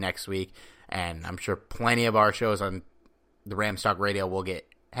 obviously, next week. And I'm sure plenty of our shows on the Rams Talk Radio will get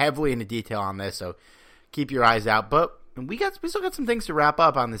heavily into detail on this. So keep your eyes out. But we still got some things to wrap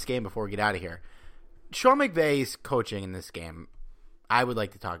up on this game before we get out of here. Sean McVay's coaching in this game, I would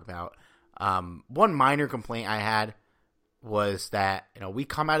like to talk about. One minor complaint I had was that, we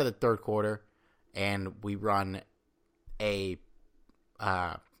come out of the third quarter and we run we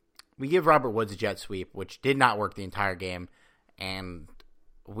give Robert Woods a jet sweep, which did not work the entire game, and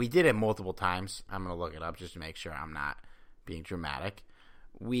we did it multiple times. I'm going to look it up just to make sure I'm not being dramatic.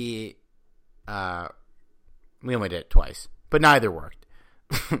 We only did it twice, but neither worked.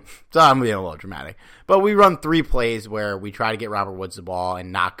 So I'm being a little dramatic. But we run 3 plays where we try to get Robert Woods the ball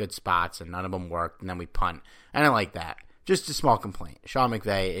and not good spots, and none of them worked, and then we punt. I don't like that. Just a small complaint. Sean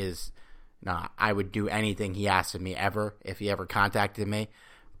McVay is not. I would do anything he asked of me ever if he ever contacted me.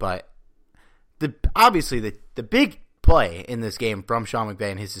 But obviously the big play in this game from Sean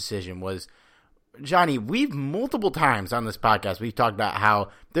McVay and his decision was, Johnny, we've multiple times on this podcast, we've talked about how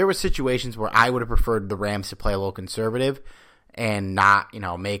there were situations where I would have preferred the Rams to play a little conservative and not,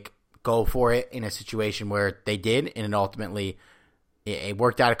 go for it in a situation where they did, and ultimately it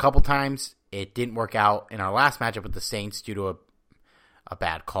worked out a couple times. It didn't work out in our last matchup with the Saints due to a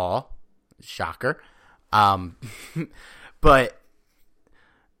bad call. Shocker. But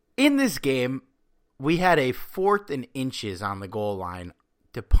in this game, we had a 4th and inches on the goal line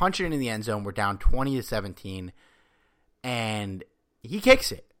to punch it into the end zone. We're down 20-17, and he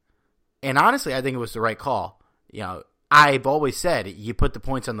kicks it. And honestly, I think it was the right call. I've always said you put the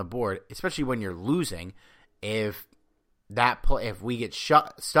points on the board, especially when you're losing. If we get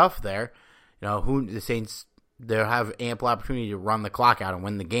stuffed there, the Saints, they'll have ample opportunity to run the clock out and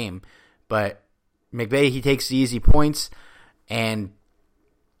win the game. But McVay, he takes the easy points, and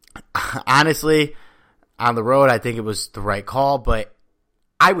honestly, on the road, I think it was the right call. But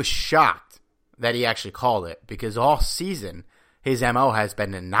I was shocked that he actually called it, because all season his MO has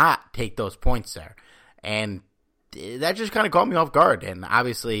been to not take those points there, and that just kind of caught me off guard. And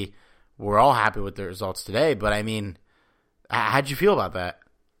obviously, we're all happy with the results today. But I mean, how'd you feel about that?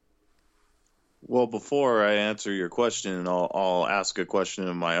 Well, before I answer your question, I'll ask a question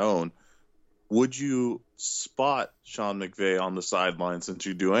of my own. Would you spot Sean McVay on the sideline since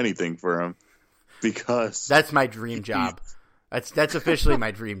you do anything for him? Because that's my dream job. That's officially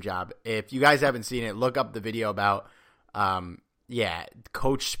my dream job. If you guys haven't seen it, look up the video about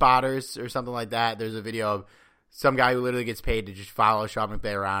coach spotters or something like that. There's a video of some guy who literally gets paid to just follow Sean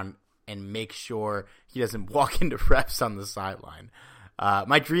McVay around and make sure he doesn't walk into refs on the sideline.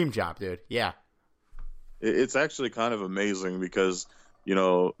 My dream job, dude. Yeah. It's actually kind of amazing because,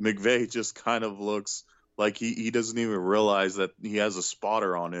 McVay just kind of looks like he doesn't even realize that he has a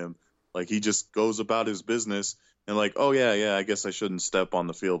spotter on him. Like, he just goes about his business and like, oh, yeah, I guess I shouldn't step on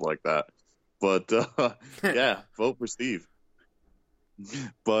the field like that. But, vote for Steve.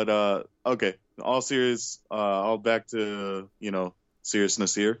 But, okay, all serious, all back to,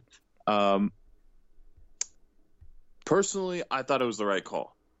 seriousness here. Personally, I thought it was the right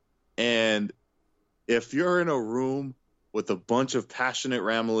call. And if you're in a room with a bunch of passionate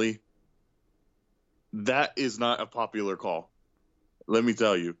Ramley, that is not a popular call. Let me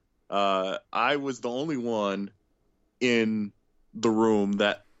tell you. I was the only one in the room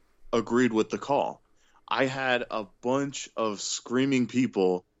that agreed with the call. I had a bunch of screaming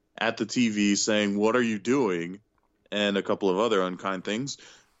people at the TV saying, "What are you doing?" and a couple of other unkind things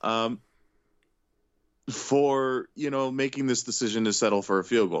for, making this decision to settle for a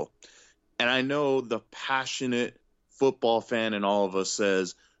field goal. And I know the passionate football fan in all of us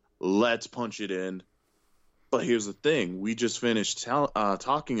says, let's punch it in. But here's the thing. We just finished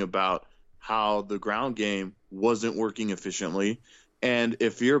talking about how the ground game wasn't working efficiently. And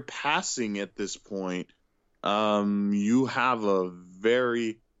if you're passing at this point, you have a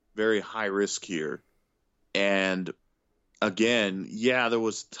very, very high risk here. And again, yeah, there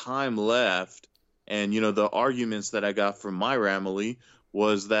was time left. And, the arguments that I got from my Ramily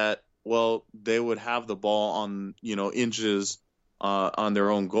was that, well, they would have the ball on, inches on their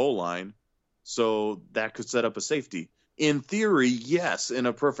own goal line. So that could set up a safety. In theory, yes. In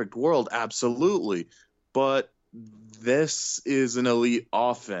a perfect world, absolutely. But this is an elite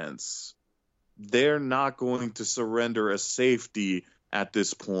offense. They're not going to surrender a safety at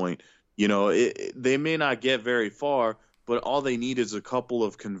this point. They may not get very far, but all they need is a couple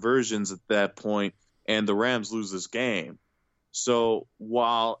of conversions at that point, and the Rams lose this game. So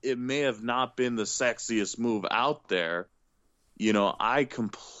while it may have not been the sexiest move out there, I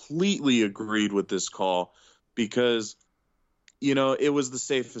completely agreed with this call because, it was the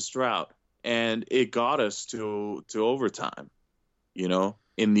safest route, and it got us to overtime,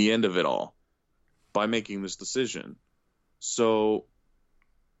 in the end of it all by making this decision. So,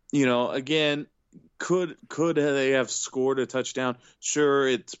 again, could they have scored a touchdown? Sure,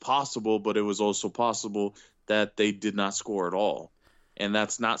 it's possible, but it was also possible that they did not score at all. And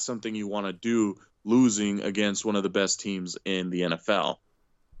that's not something you want to do losing against one of the best teams in the NFL.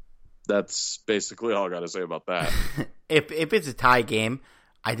 That's basically all I got to say about that. If it's a tie game,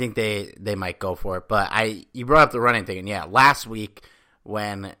 I think they might go for it. But you brought up the running thing, and yeah, last week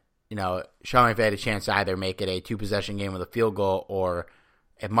when Sean McVay had a chance to either make it a 2-possession game with a field goal or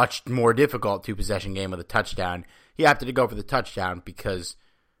a much more difficult 2-possession game with a touchdown, he opted to go for the touchdown because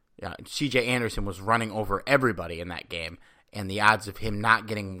C.J. Anderson was running over everybody in that game, and the odds of him not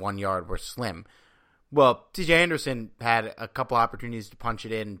getting 1 yard were slim. Well, C.J. Anderson had a couple opportunities to punch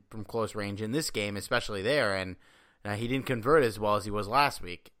it in from close range in this game, especially there, and he didn't convert as well as he was last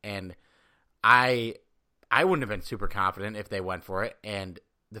week. And I wouldn't have been super confident if they went for it, and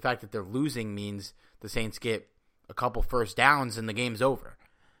the fact that they're losing means the Saints get a couple first downs and the game's over.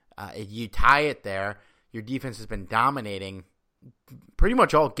 You tie it there. Your defense has been dominating pretty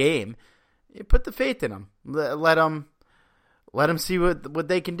much all game. You put the faith in them. Let them see what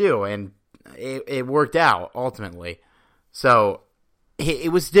they can do, and it worked out ultimately. So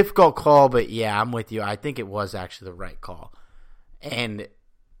it was a difficult call, but yeah, I'm with you. I think it was actually the right call, and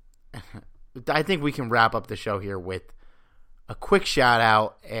I think we can wrap up the show here with a quick shout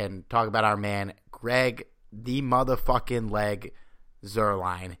out and talk about our man Greg the motherfucking leg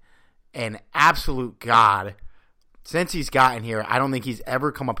Zuerlein, an absolute god. Since he's gotten here, I don't think he's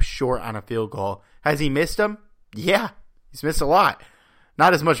ever come up short on a field goal. Has he missed them? Yeah, he's missed a lot.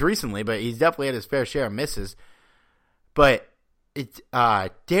 Not as much recently, but he's definitely had his fair share of misses. But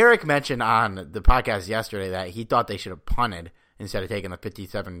Derek mentioned on the podcast yesterday that he thought they should have punted instead of taking the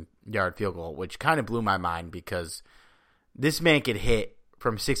 57-yard field goal, which kind of blew my mind because this man could hit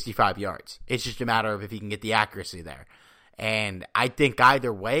from 65 yards. It's just a matter of if he can get the accuracy there. And I think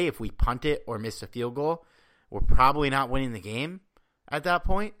either way, if we punt it or miss a field goal, we're probably not winning the game at that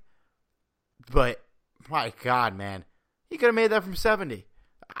point. But my God, man, he could have made that from 70.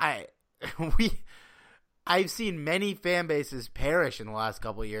 I've seen many fan bases perish in the last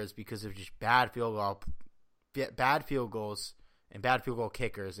couple of years because of just bad field goals and bad field goal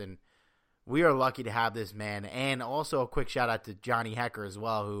kickers. And we are lucky to have this man. And also a quick shout out to Johnny Hecker as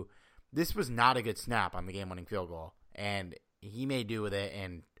well, who this was not a good snap on the game-winning field goal. And he made do with it,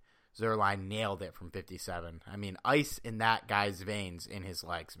 and Zuerlein nailed it from 57. I mean, ice in that guy's veins in his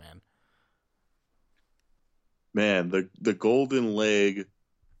legs, man. Man, the golden leg,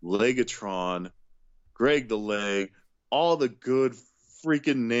 Legatron, Greg the Leg, all the good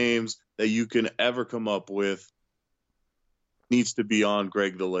freaking names that you can ever come up with needs to be on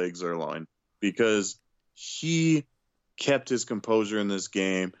Greg the Leg Zuerlein, because he kept his composure in this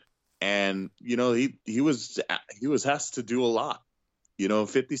game, and he was asked to do a lot.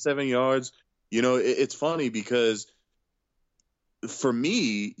 57 yards. It's funny because for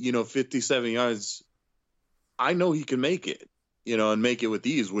me, 57 yards, I know he can make it, and make it with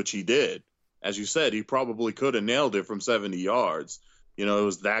ease, which he did. As you said, he probably could have nailed it from 70 yards. It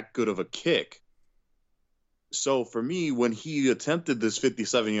was that good of a kick. So for me, when he attempted this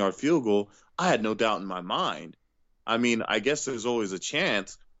 57-yard field goal, I had no doubt in my mind. I mean, I guess there's always a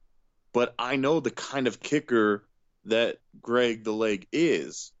chance, but I know the kind of kicker that Greg the Leg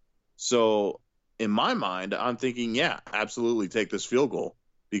is. So in my mind, I'm thinking, yeah, absolutely take this field goal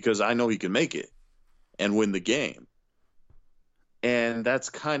because I know he can make it and win the game. And that's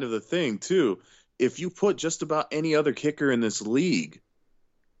kind of the thing, too. If you put just about any other kicker in this league,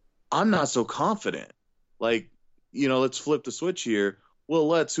 I'm not so confident. Like, let's flip the switch here. Will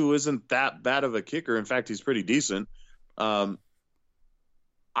Lutz, who isn't that bad of a kicker, in fact, he's pretty decent.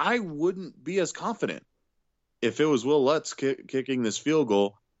 I wouldn't be as confident if it was Will Lutz kicking this field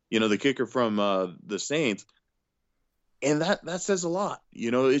goal, the kicker from the Saints. And that says a lot.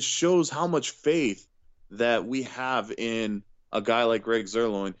 It shows how much faith that we have in a guy like Greg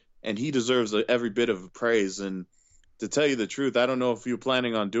Zuerlein, and he deserves every bit of praise. And to tell you the truth, I don't know if you're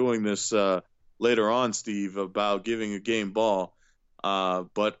planning on doing this later on, Steve, about giving a game ball.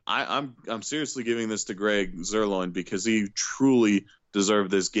 But I'm seriously giving this to Greg Zuerlein because he truly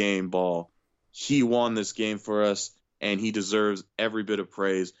deserved this game ball. He won this game for us, and he deserves every bit of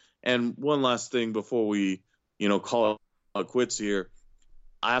praise. And one last thing before we, call it quits here,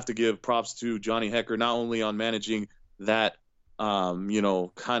 I have to give props to Johnny Hecker, not only on managing that,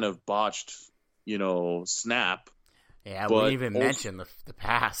 kind of botched, snap. Yeah, we didn't even mention the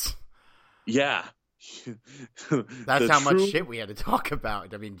pass. Yeah. That's how much shit we had to talk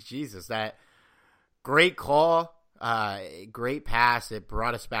about. I mean, Jesus, that great call, great pass. It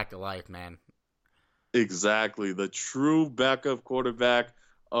brought us back to life, man. Exactly. The true backup quarterback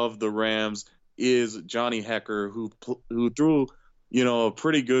of the Rams is Johnny Hecker, who threw, a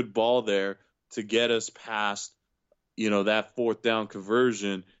pretty good ball there to get us past, that fourth down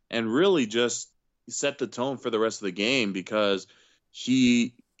conversion and really just set the tone for the rest of the game because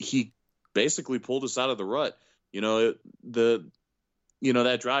he basically pulled us out of the rut. That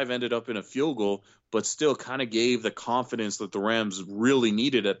drive ended up in a field goal, but still kind of gave the confidence that the Rams really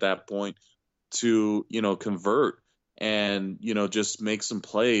needed at that point to, convert and, just make some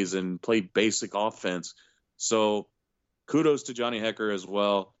plays and play basic offense. So kudos to Johnny Hecker as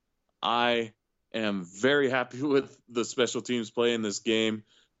well. I am very happy with the special teams play in this game,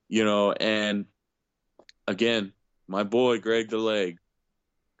 and again, my boy, Greg the Leg,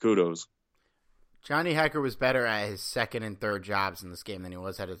 kudos. Johnny Hecker was better at his second and third jobs in this game than he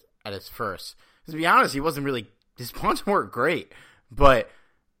was at his first. To be honest, his punts weren't great, but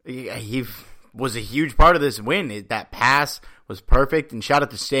he was a huge part of this win. That pass was perfect, and shout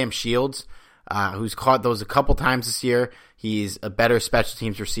out to Sam Shields, who's caught those a couple times this year. He's a better special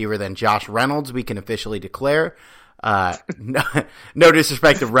teams receiver than Josh Reynolds, we can officially declare. No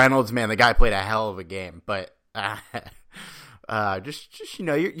disrespect to Reynolds, man. The guy played a hell of a game, but just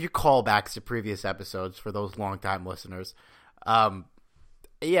your callbacks to previous episodes for those longtime listeners.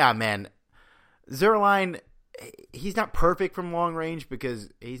 Yeah, man. Zuerlein, he's not perfect from long range because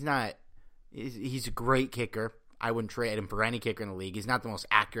he's a great kicker. I wouldn't trade him for any kicker in the league. He's not the most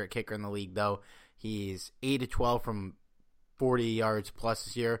accurate kicker in the league, though. He's 8-12 from 40 yards plus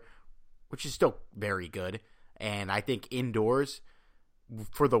this year, which is still very good. And I think indoors,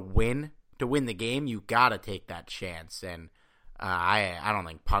 for the win, to win the game, you got to take that chance. And I don't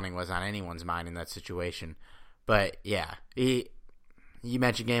think punting was on anyone's mind in that situation. But, yeah, you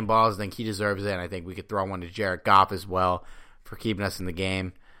mentioned game balls. I think he deserves it. And I think we could throw one to Jared Goff as well for keeping us in the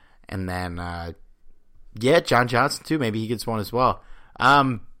game. And then, John Johnson, too. Maybe he gets one as well.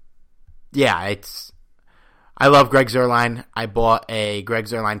 I love Greg Zuerlein. I bought a Greg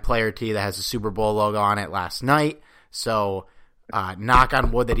Zuerlein player tee that has a Super Bowl logo on it last night. So, knock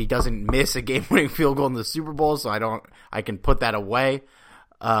on wood that he doesn't miss a game-winning field goal in the Super Bowl, so I can put that away.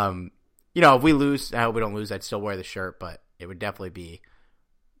 If we lose, I hope we don't lose, I'd still wear the shirt, but it would definitely be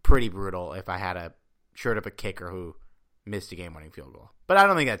pretty brutal if I had a shirt of a kicker who missed a game-winning field goal. But I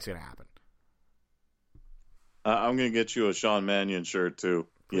don't think that's going to happen. I'm going to get you a Sean Mannion shirt, too.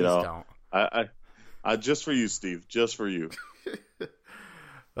 Please don't. I just for you, Steve. Just for you.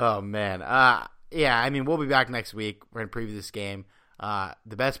 Oh, man. We'll be back next week. We're going to preview this game.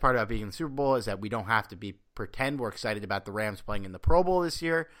 The best part about being in the Super Bowl is that we don't have to pretend we're excited about the Rams playing in the Pro Bowl this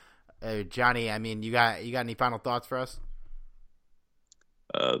year. Johnny, you got any final thoughts for us?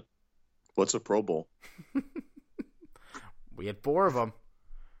 What's a Pro Bowl? We had 4 of them.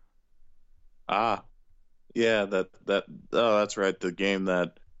 Yeah, that's right. The game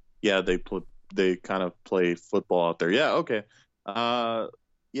that, they kind of play football out there. Yeah, okay.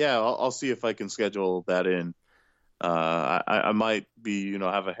 I'll see if I can schedule that in. I might be,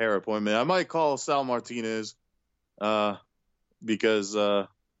 have a hair appointment. I might call Sal Martinez, because I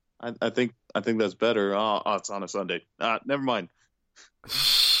think that's better. Oh, it's on a Sunday. Never mind.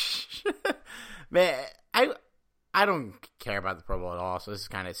 Man, I don't care about the Pro Bowl at all, so this is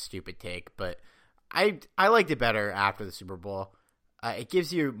kind of a stupid take, but I liked it better after the Super Bowl. It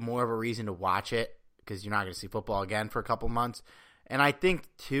gives you more of a reason to watch it because you're not going to see football again for a couple months. And I think,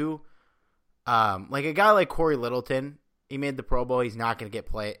 too, like a guy like Corey Littleton, he made the Pro Bowl. He's not going to get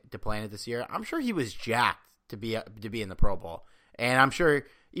play in it this year. I'm sure he was jacked to be in the Pro Bowl. And I'm sure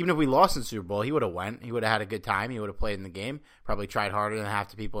even if we lost in the Super Bowl, he would have went. He would have had a good time. He would have played in the game. Probably tried harder than half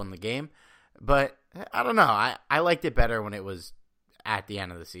the people in the game. But I don't know. I liked it better when it was at the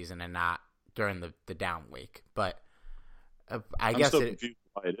end of the season and not during the down week. But I'm guess still confused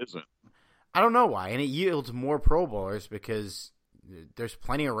why it isn't. I don't know why. And it yields more Pro Bowlers because there's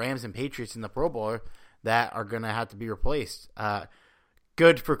plenty of Rams and Patriots in the Pro Bowler that are going to have to be replaced.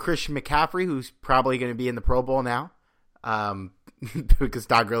 Good for Christian McCaffrey, who's probably going to be in the Pro Bowl now. Because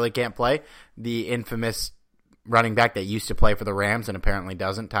Todd Gurley can't play. The infamous running back that used to play for the Rams and apparently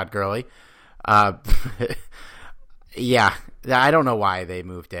doesn't, Todd Gurley. Yeah, I don't know why they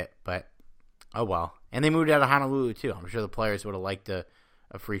moved it, but oh well. And they moved it out of Honolulu too. I'm sure the players would have liked a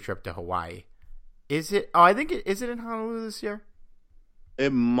free trip to Hawaii. Is it? Oh, I think is it in Honolulu this year?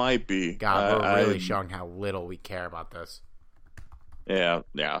 It might be. God, we're really showing how little we care about this. Yeah.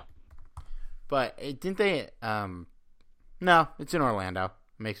 But didn't they? No, it's in Orlando. It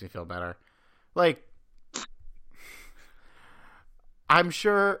makes me feel better. Like, I'm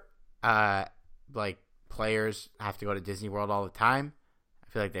sure, players have to go to Disney World all the time. I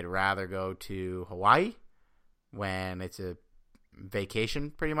feel like they'd rather go to Hawaii when it's a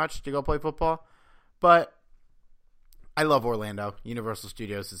vacation, pretty much, to go play football. But I love Orlando. Universal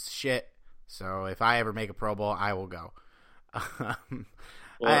Studios is shit. So if I ever make a Pro Bowl, I will go.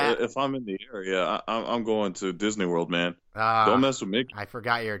 Well, if I'm in the area, I'm going to Disney World, man. Don't mess with Mickey. I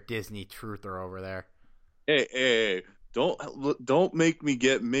forgot you're a Disney truther over there. Hey. Don't make me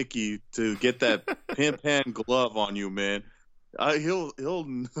get Mickey to get that pan glove on you, man. He'll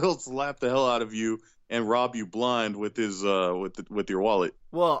slap the hell out of you and rob you blind with his with your wallet.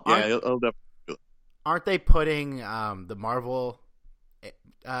 Well, yeah, he'll definitely. Aren't they putting the Marvel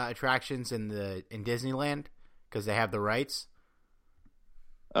attractions in Disneyland because they have the rights?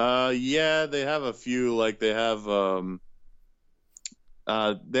 Yeah, they have a few. Like they have a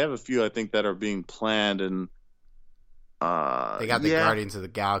few, I think, that are being planned, and they got the Guardians of the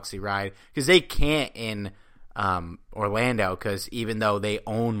Galaxy ride because they can't in Orlando because even though they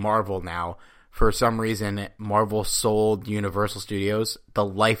own Marvel now, for some reason Marvel sold Universal Studios the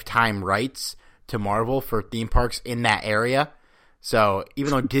lifetime rights to Marvel for theme parks in that area. So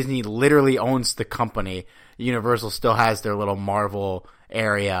even though Disney literally owns the company, Universal still has their little Marvel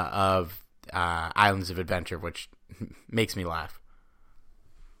area of Islands of Adventure, which makes me laugh.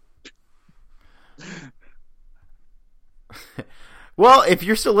 Well, if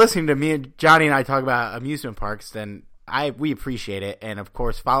you're still listening to me and Johnny and I talk about amusement parks, then we appreciate it. And of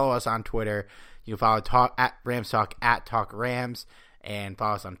course, follow us on Twitter. You can follow at Rams Talk at Talk Rams, and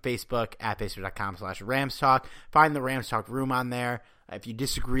follow us on Facebook at facebook.com/Rams Talk. Find the Rams Talk room on there. If you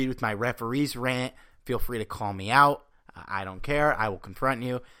disagreed with my referees rant, feel free to call me out. I don't care. I will confront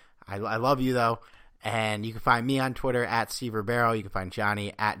you. I love you, though. And you can find me on Twitter at Steve Ribeiro. You can find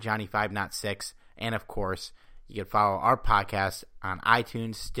Johnny at Johnny5not6. And, of course, you can follow our podcast on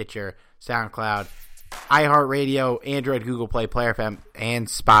iTunes, Stitcher, SoundCloud, iHeartRadio, Android, Google Play, Player FM, and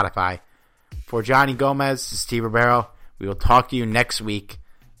Spotify. For Johnny Gomez, this is Steve Ribeiro. We will talk to you next week,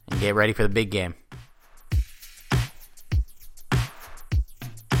 and get ready for the big game.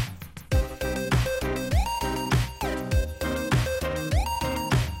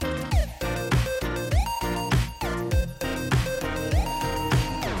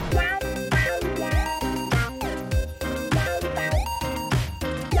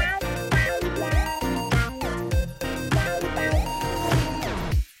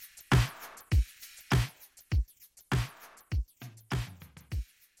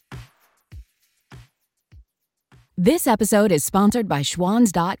 This episode is sponsored by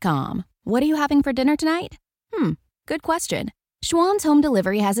Schwans.com. What are you having for dinner tonight? Good question. Schwans Home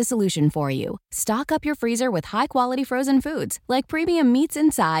Delivery has a solution for you. Stock up your freezer with high-quality frozen foods like premium meats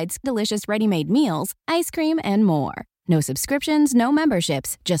and sides, delicious ready-made meals, ice cream, and more. No subscriptions, no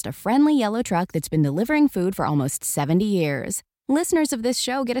memberships, just a friendly yellow truck that's been delivering food for almost 70 years. Listeners of this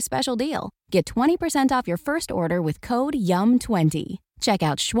show get a special deal. Get 20% off your first order with code YUM20. Check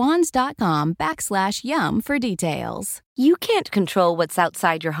out schwans.com/yum for details. You can't control what's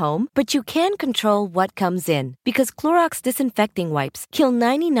outside your home, but you can control what comes in. Because Clorox disinfecting wipes kill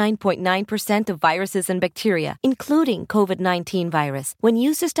 99.9% of viruses and bacteria, including COVID-19 virus, when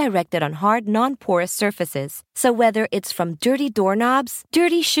used as directed on hard, non-porous surfaces. So whether it's from dirty doorknobs,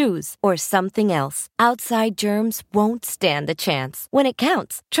 dirty shoes, or something else, outside germs won't stand a chance. When it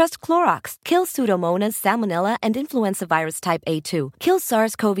counts, trust Clorox. Kill Pseudomonas, Salmonella, and influenza virus type A2. Kill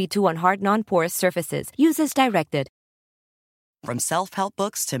SARS-CoV-2 on hard, non-porous surfaces. Use as directed. From self-help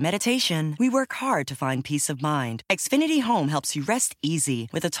books to meditation, we work hard to find peace of mind. Xfinity Home helps you rest easy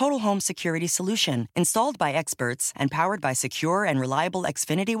with a total home security solution. Installed by experts and powered by secure and reliable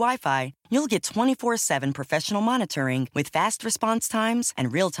Xfinity Wi-Fi, you'll get 24/7 professional monitoring with fast response times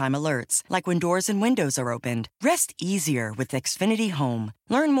and real-time alerts, like when doors and windows are opened. Rest easier with Xfinity Home.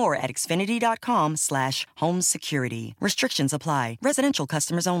 Learn more at xfinity.com/home security. Restrictions apply. Residential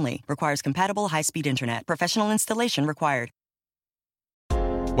customers only. Requires compatible high-speed internet. Professional installation required.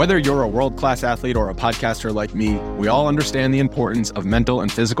 Whether you're a world-class athlete or a podcaster like me, we all understand the importance of mental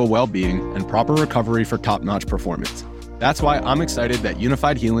and physical well-being and proper recovery for top-notch performance. That's why I'm excited that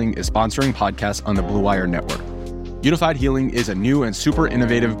Unified Healing is sponsoring podcasts on the Blue Wire Network. Unified Healing is a new and super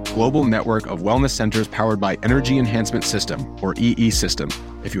innovative global network of wellness centers powered by Energy Enhancement System, or EE System.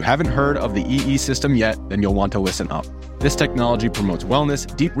 If you haven't heard of the EE System yet, then you'll want to listen up. This technology promotes wellness,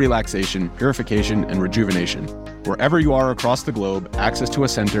 deep relaxation, purification, and rejuvenation. Wherever you are across the globe, access to a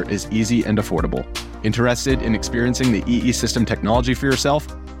center is easy and affordable. Interested in experiencing the EE System technology for yourself?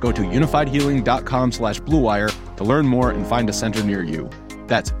 Go to unifiedhealing.com/bluewire to learn more and find a center near you.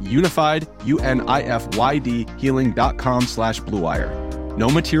 That's unified, UNIFYD, healing.com/bluewire. No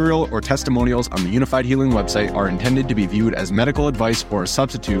material or testimonials on the Unified Healing website are intended to be viewed as medical advice or a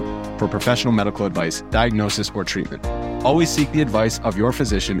substitute for professional medical advice, diagnosis, or treatment. Always seek the advice of your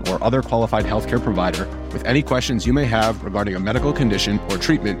physician or other qualified healthcare provider with any questions you may have regarding a medical condition or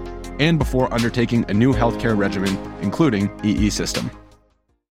treatment and before undertaking a new healthcare regimen, including EE System.